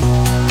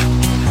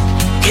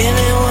 Give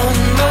me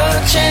one more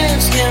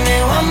chance, give me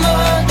one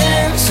more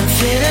dance. I'm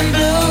feeling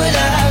blue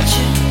without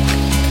you.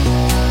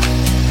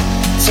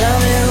 Tell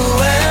me who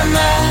am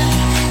I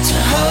to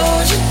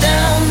hold you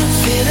down? I'm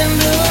feeling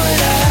blue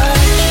without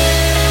you.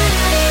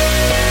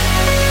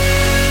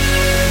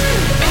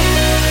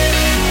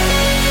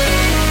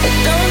 I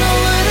don't know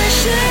what I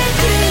should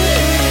do.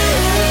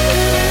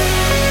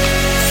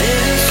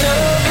 Feeling so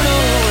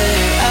blue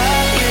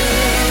without you.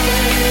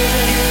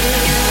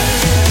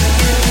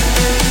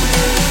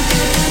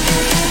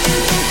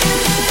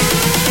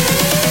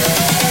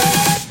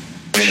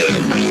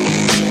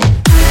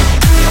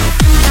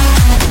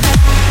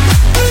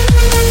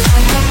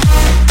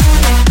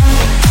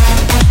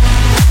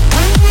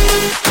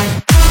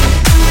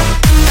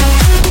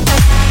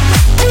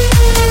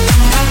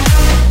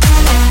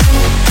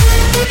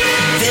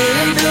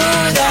 Feeling blue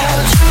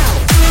without you.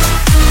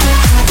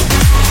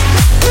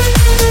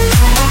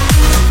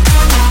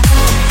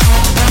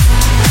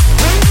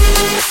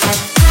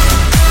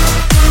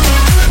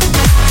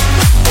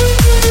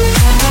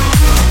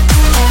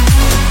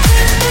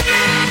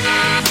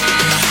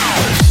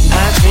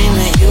 I dream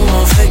that you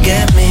won't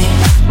forget me.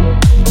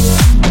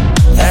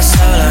 That's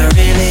all I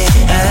really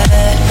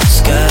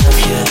ask of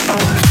you.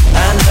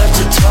 I'd love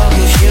to talk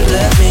if you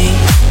let me.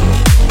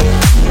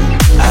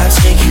 I'll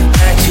take you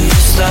back to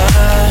the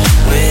start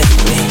with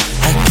me.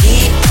 I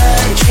keep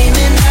on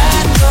dreaming, I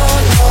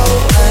don't know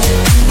why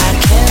I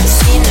can't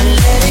seem to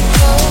let it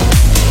go.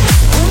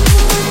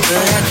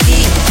 But I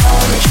keep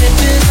on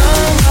tripping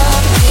on my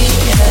feet.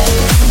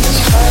 It's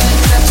hard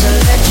not to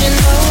let you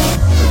know.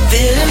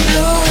 Feeling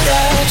blue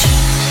without you.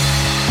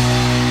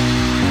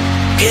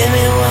 Give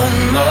me one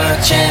more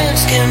chance,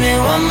 give me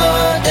one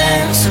more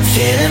dance. I'm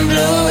feeling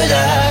blue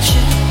without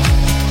you.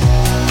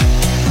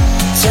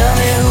 Tell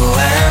me who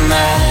am I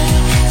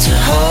to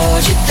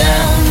hold you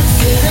down? I'm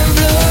feeling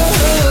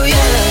blue,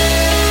 yeah.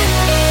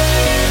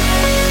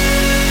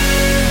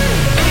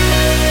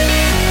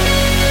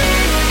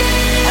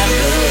 I'm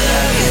blue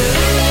without you.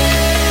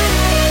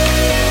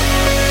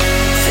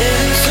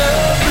 Feeling so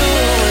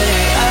blue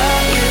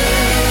without you.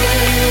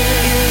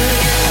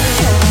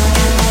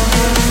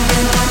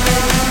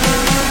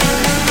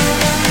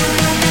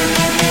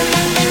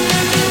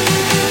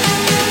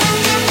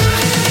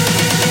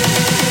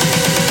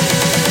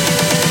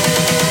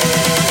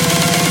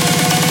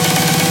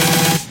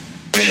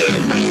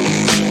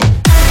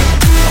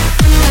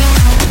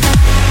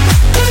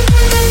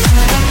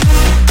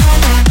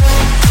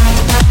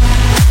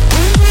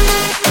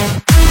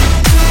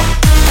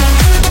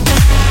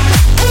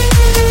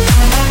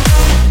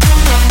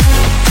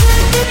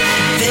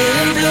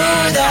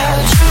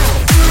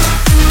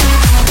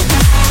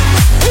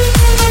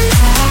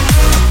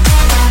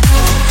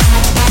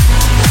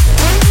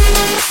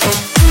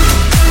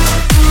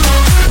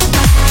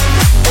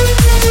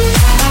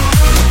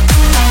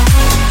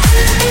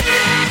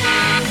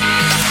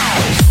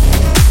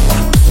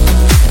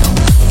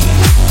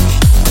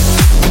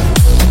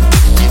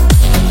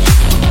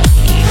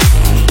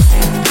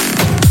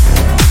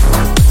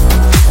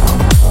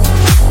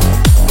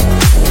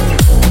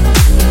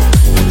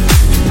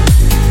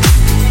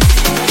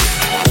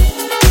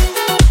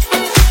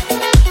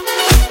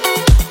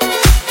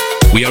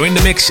 in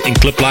the mix in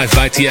Club Live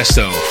by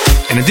Tiesto.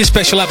 And in this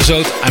special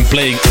episode, I'm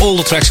playing all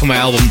the tracks from my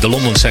album, The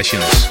London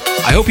Sessions.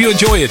 I hope you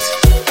enjoy it.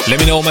 Let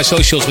me know on my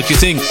socials what you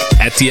think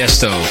at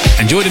Tiesto.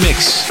 Enjoy the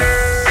mix.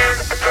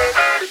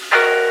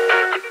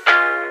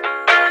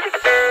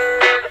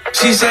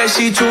 She said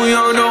she too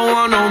young, don't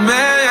want no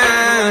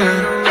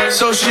man.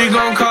 So she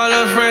gon' call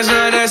her friends,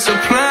 now that's a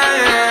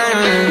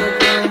plan.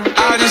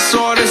 I just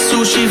ordered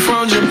sushi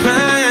from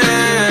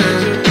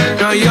Japan.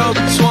 Now yo,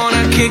 just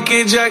wanna kick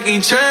it,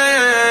 Jackie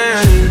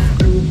Chan.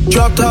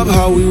 Drop top,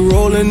 how we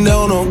rollin'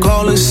 down on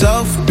Collins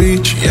South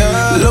Beach.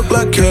 Yeah, look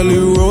like Kelly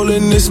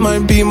rollin', this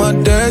might be my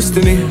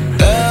destiny.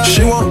 Yeah.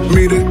 She want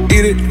me to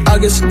eat it, I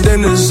guess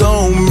then it's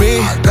on me.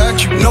 I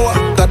got you, know I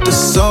got the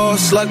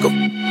sauce like a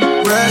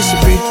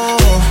recipe.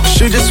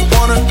 She just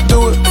wanna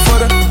do it for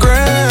the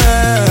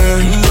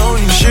grand. You know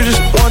you. She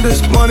just want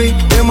this money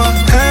in my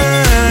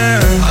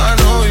hand. I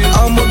know you.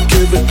 I'ma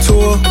give it to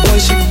her when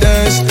she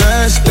dance,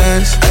 dance,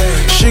 dance.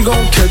 Ay. She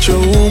gon' catch a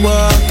Uber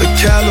out the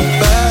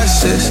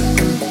Calabasas.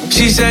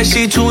 She said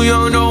she too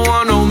young, don't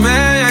want no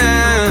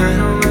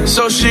man.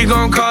 So she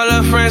gon' call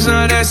her friends,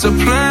 now that's a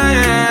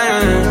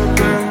plan.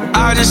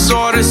 I just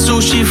ordered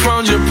sushi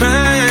from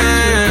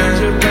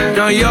Japan.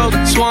 Now yo,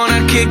 just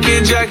wanna kick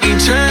it, Jackie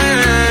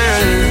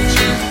Chan.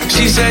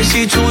 She said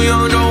she too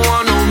young, don't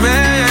want no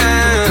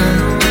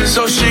man.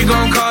 So she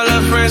gon' call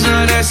her friends,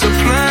 now that's a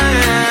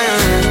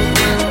plan.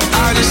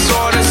 I just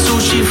ordered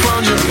sushi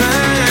from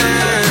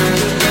Japan.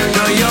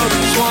 Now yo,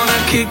 just wanna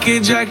kick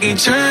it, Jackie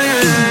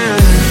Chan.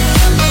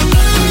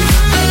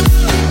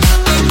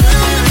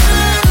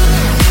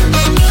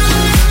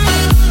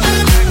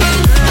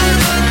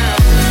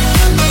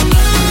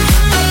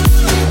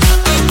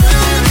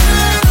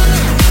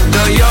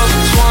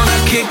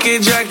 Kick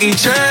it, Jackie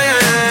Chan.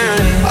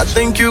 I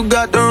think you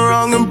got the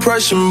wrong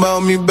impression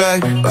about me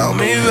back.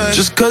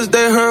 Just cause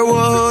they heard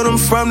what hood I'm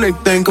from, they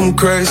think I'm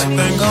crazy.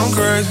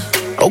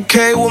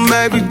 Okay, well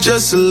maybe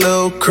just a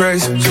little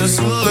crazy. Just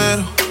a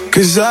little.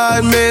 Cause I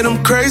admit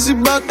I'm crazy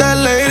about that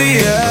lady,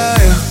 yeah.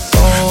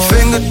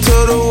 Finger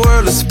to the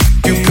world, it's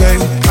you pay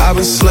me. I've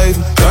been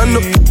slaving, done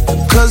the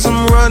cause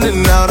I'm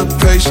running out of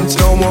patience.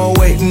 No more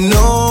waiting,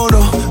 no.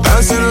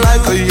 Bouncing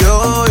like a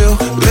yo-yo.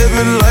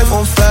 Living life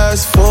on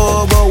fast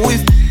forward, but we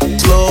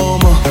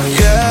slow-mo,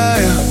 yeah.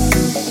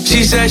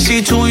 She said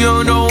she too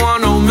young, don't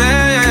want no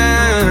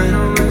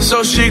man.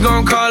 So she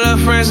gon' call her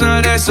friends, now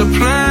that's a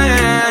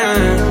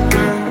plan.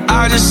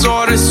 I just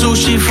ordered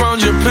sushi from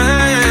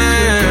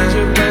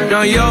Japan.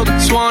 Now yo,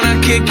 just wanna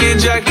kick it,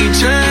 Jackie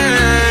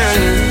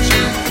Chan.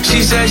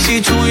 She said she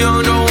too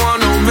young, don't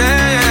want no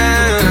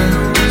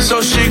man.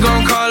 So she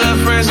gon' call her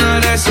friends, now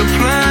that's a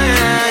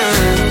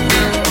plan.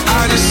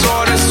 I just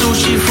ordered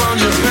sushi from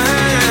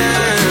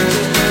Japan.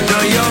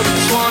 Now yo,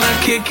 just wanna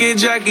kick it,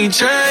 Jackie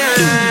Chan.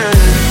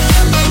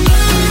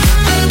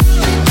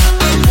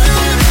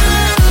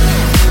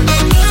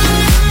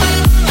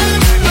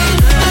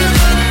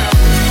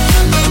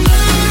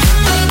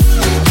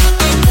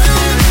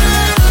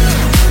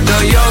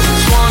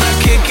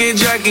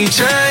 Jackie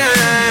Chan.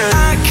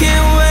 I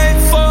can't wait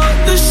for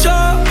the show.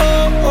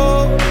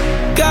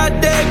 Got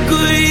that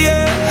good,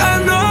 yeah, I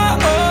know.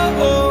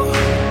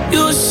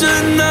 You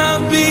should not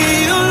be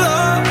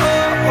alone.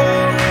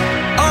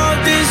 All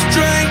this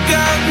drink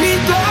got me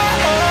low.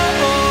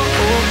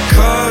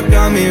 Car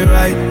got me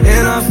right,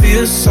 and I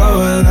feel so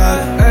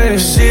alive. Ay,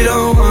 she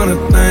don't wanna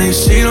think,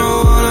 she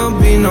don't wanna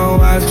be no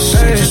wife.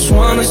 She just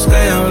wanna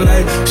stay out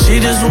late, she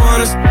just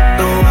wanna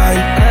no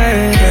wife.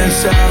 Can't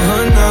tell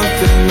her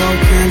nothing, no,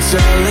 can't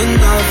tell her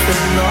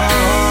nothing, no.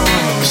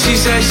 She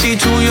said she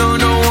too young,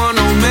 don't want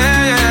no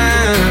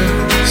man.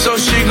 So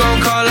she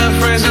gon' call her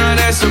friends, now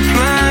that's a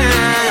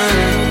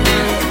plan.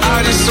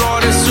 I just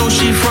ordered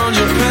sushi from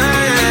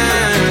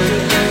Japan.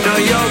 Now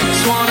yo,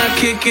 just wanna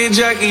kick it,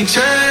 Jackie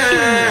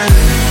Chan.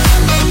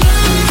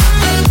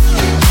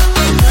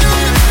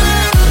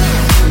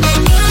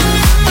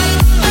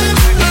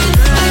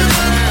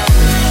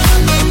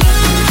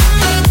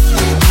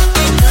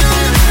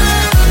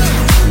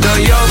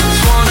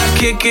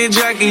 Kick it,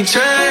 Jackie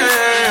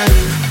Chan.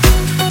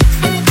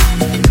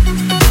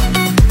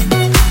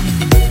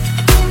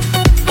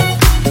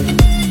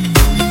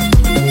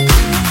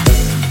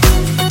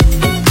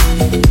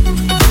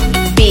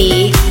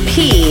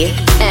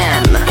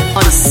 BPM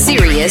on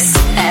Sirius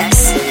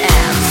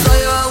XM. So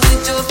you're out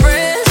with your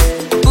friends,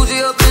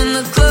 bougie up in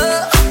the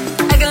club,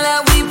 acting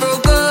like we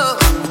broke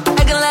up,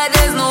 acting like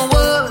there's no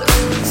word.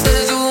 Said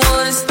that you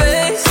wanted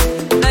space,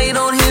 now you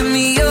don't hit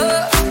me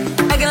up,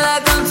 acting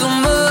like I'm too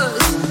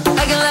much,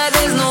 acting like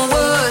there's no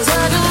word.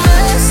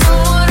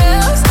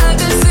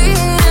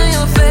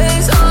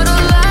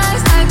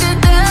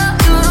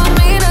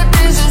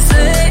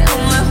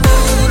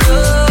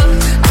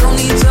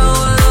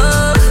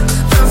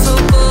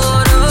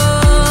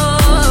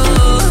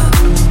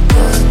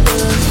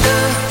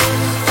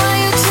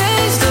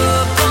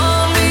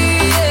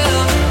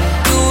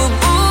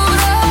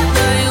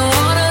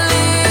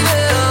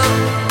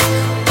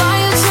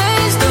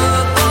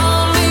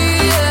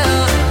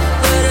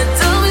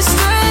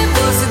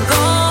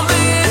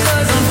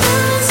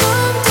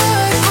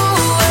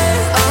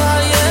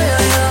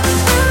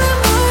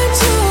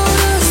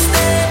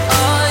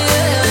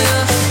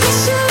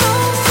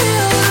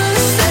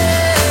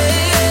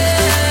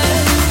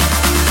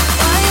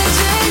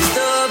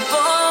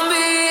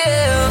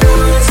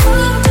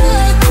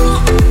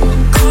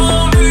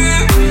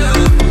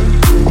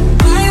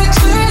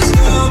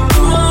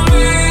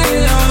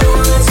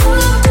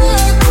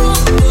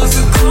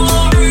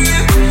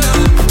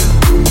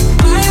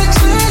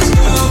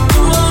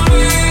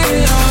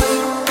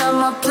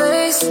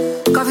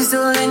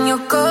 in your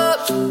cup.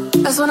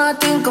 That's when I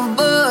think of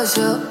us,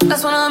 yeah.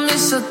 That's when I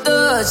miss your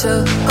touch,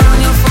 yeah. Call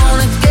on your phone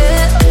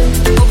again,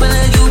 hoping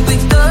that you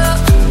picked up.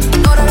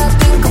 Know that I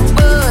think of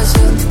us,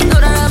 yeah. Know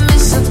that I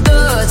miss your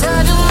touch.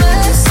 Had you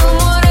met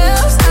someone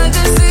else, I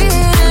can see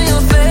it in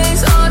your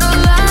face. All the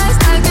lies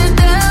I can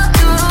tell,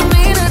 you don't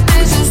mean the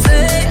things you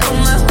say. I'm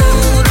like,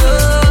 hold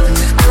up,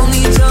 I don't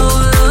need your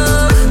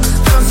love,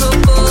 but I'm so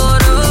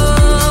caught up.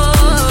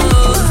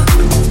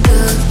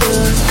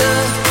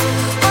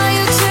 Why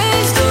you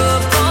changed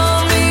up on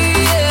me,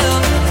 yeah.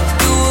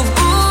 You were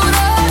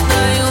Buddha,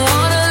 now you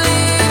wanna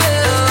leave,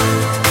 yeah.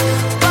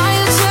 Why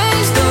you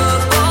changed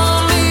up on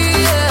me,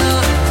 yeah.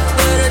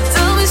 Better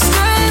tell me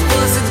straight,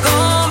 what's it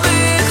gon' be?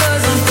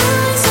 'Cause I'm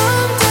feeling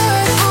some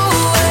type of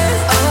way,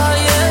 oh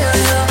yeah,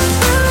 yeah, yeah.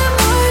 Really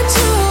want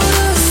you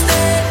to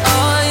stay,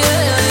 oh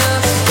yeah, yeah, yeah.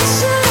 But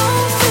you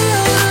don't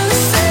feel the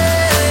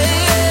same.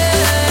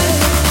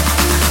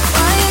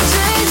 Why you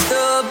changed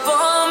up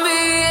on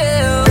me,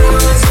 yeah.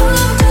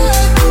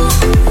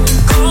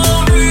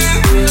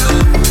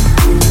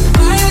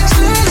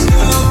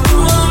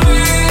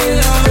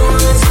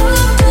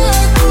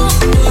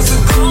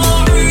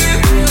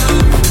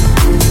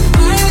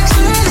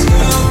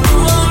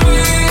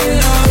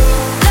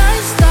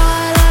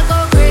 Lifestyle, I go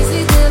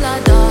crazy till I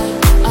die.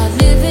 I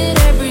live it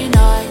every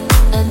night,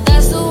 and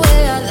that's the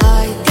way I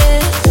like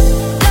it.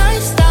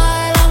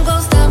 Lifestyle, I'm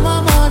gon' stand my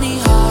money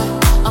high.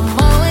 I'm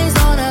always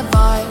on that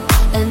vibe,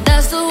 and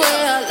that's the way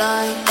I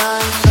like.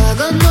 I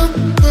got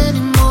nothing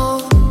anymore.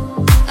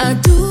 I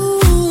do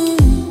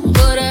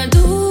what I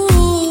do.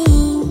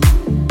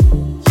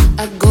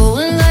 I go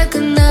in like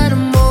an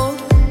animal.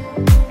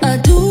 I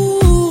do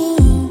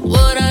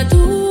what I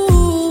do.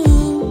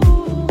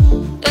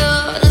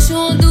 Yeah, now she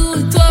won't do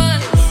it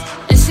twice,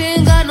 and she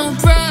ain't got no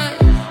pride.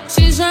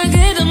 She's tryna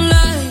get them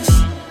lights,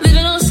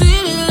 living on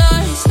city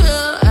lights.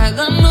 Yeah, I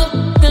got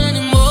nothing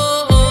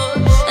anymore.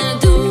 I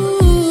do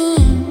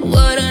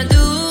what I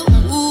do.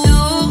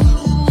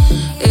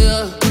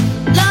 Yeah,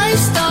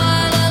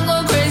 lifestyle, I go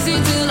crazy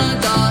till I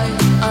die.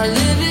 I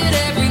live it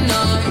every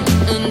night,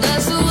 and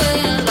that's the way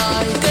I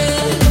like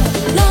it.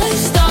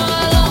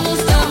 Lifestyle, I'm gon'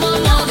 stand my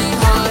money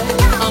high.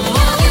 I'm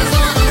always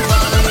on the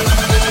vibe,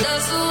 and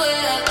that's the way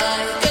I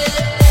like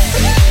it.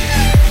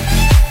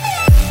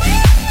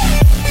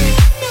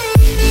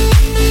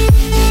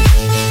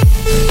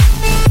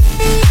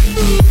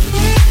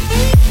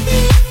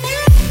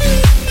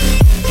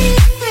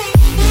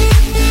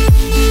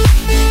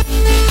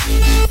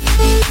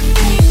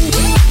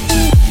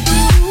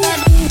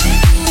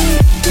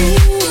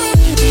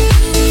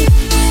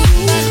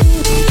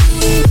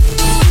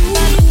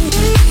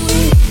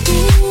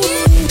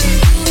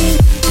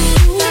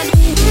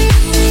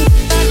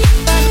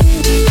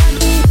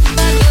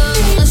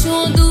 Now she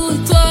won't do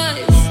it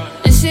twice,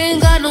 and she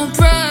ain't got no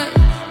pride.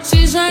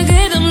 She's tryna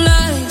get them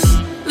lights,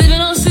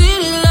 living on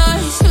city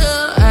lights.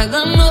 Yeah, I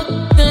got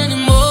nothing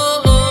anymore.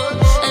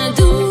 And I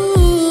do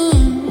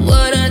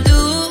what I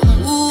do.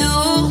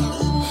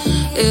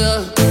 Yeah,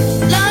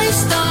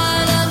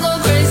 lifestyle, I go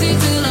crazy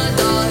till I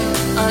die.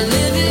 I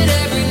live it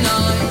every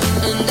night,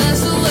 and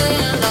that's the way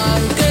I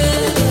like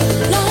it.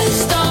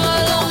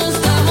 Lifestyle, I'm gon'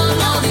 stand my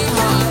money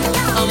high.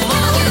 I'm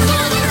always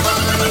on the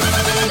vibe,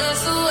 and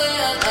that's the way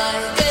I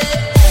like it.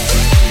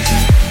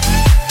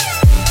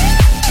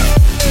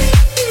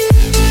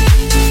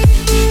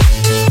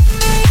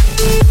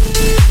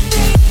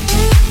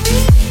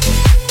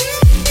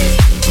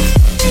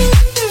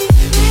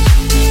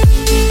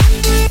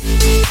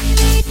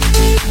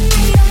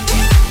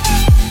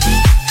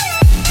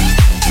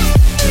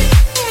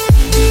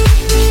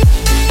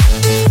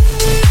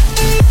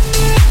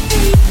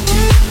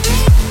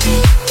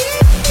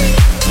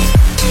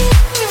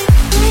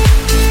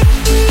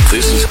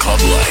 This is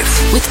Club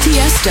Life. With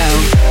Tiesto.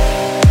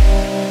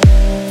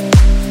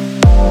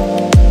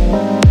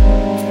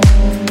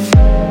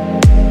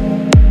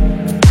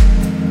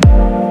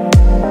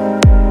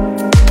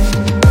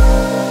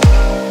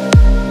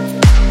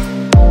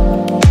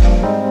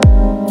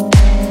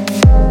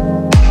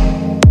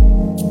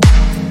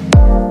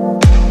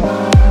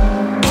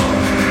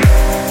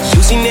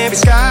 You seen every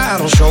sky, I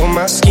don't show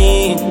my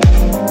skin.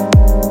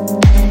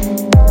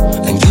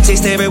 And you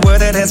taste every word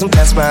that hasn't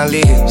passed my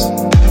lips.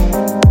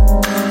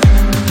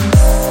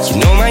 You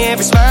know my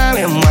every smile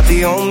and what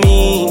they on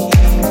me.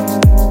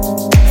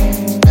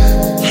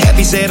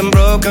 Happy, sad, and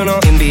broken, or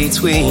in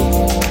between.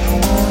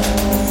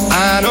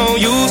 I know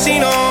you've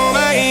seen all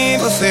my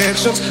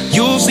imperfections.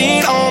 You've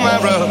seen all my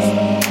rough.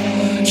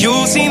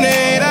 You've seen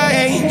that I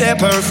ain't that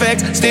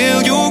perfect.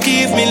 Still, you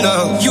give me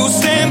love. You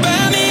stand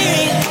by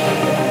me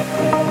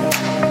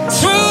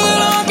through the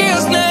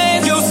longest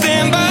night. You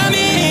stand by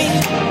me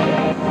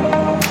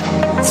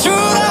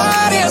through the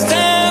hardest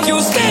times. You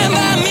stand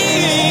by me.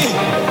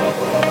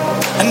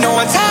 I know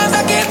at times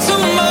I get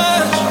too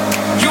much.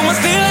 You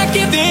must feel like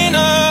giving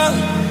up.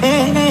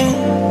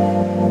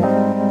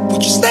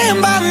 But you stand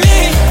by me.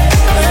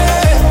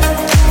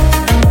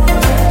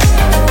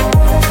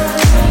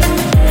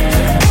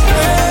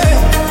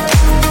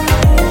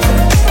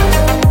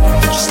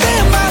 But you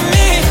stand by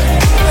me.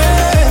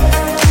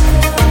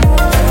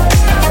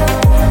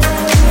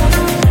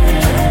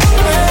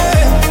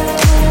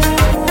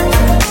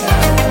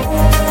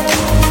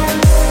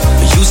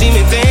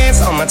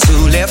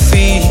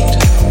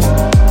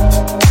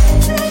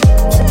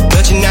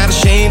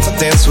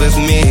 dance with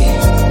me.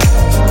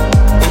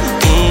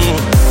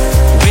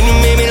 When you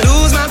made me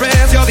lose my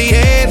breath, you're the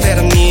air that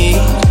I need.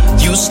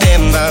 You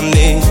stand by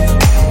me.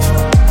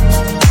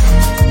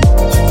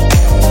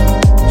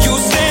 You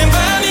stand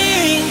by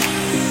me.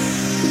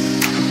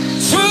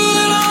 Through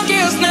the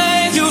longest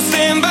night, you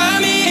stand by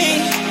me.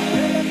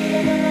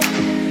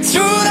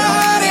 Through the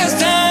hardest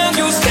times,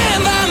 you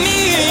stand by me.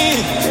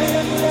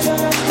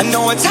 I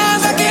know at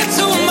times I get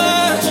too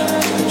much.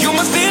 You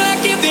must feel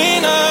like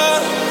giving up.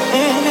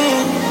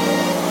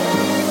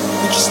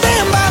 But you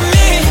stand by me.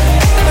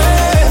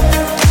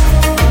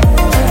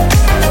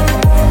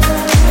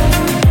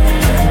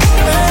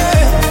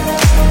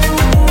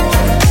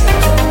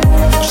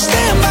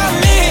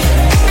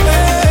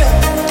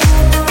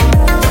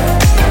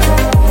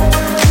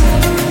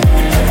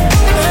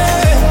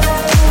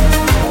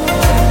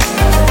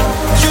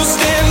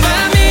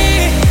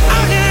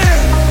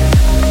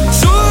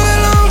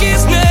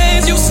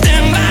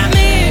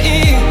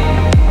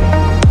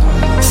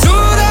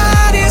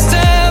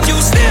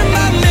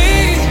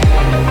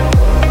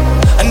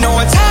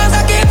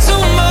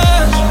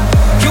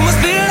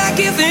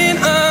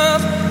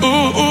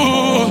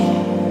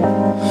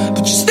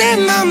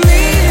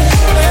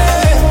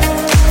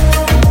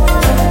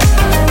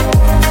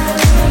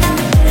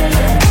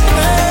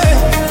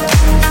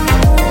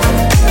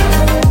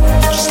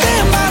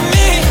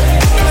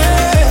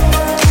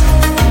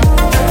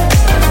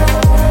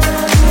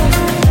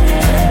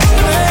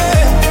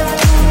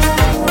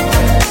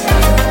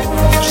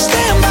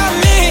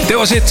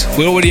 Was it.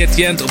 We're already at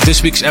the end of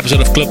this week's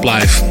episode of Club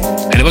Life,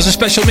 and it was a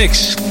special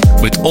mix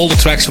with all the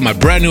tracks from my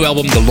brand new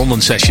album, The London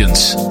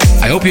Sessions.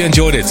 I hope you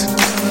enjoyed it,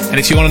 and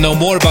if you want to know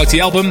more about the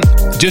album,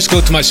 just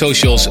go to my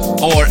socials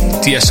or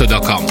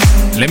tiesto.com.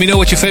 Let me know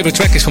what your favorite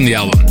track is from the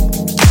album.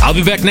 I'll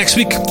be back next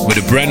week with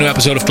a brand new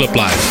episode of Club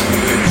Life.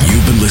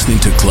 You've been listening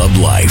to Club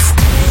Life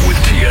with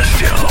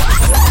Tiesto.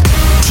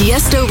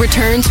 Tiesto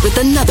returns with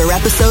another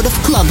episode of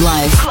Club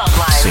Life.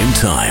 Same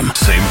time,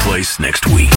 same place next week.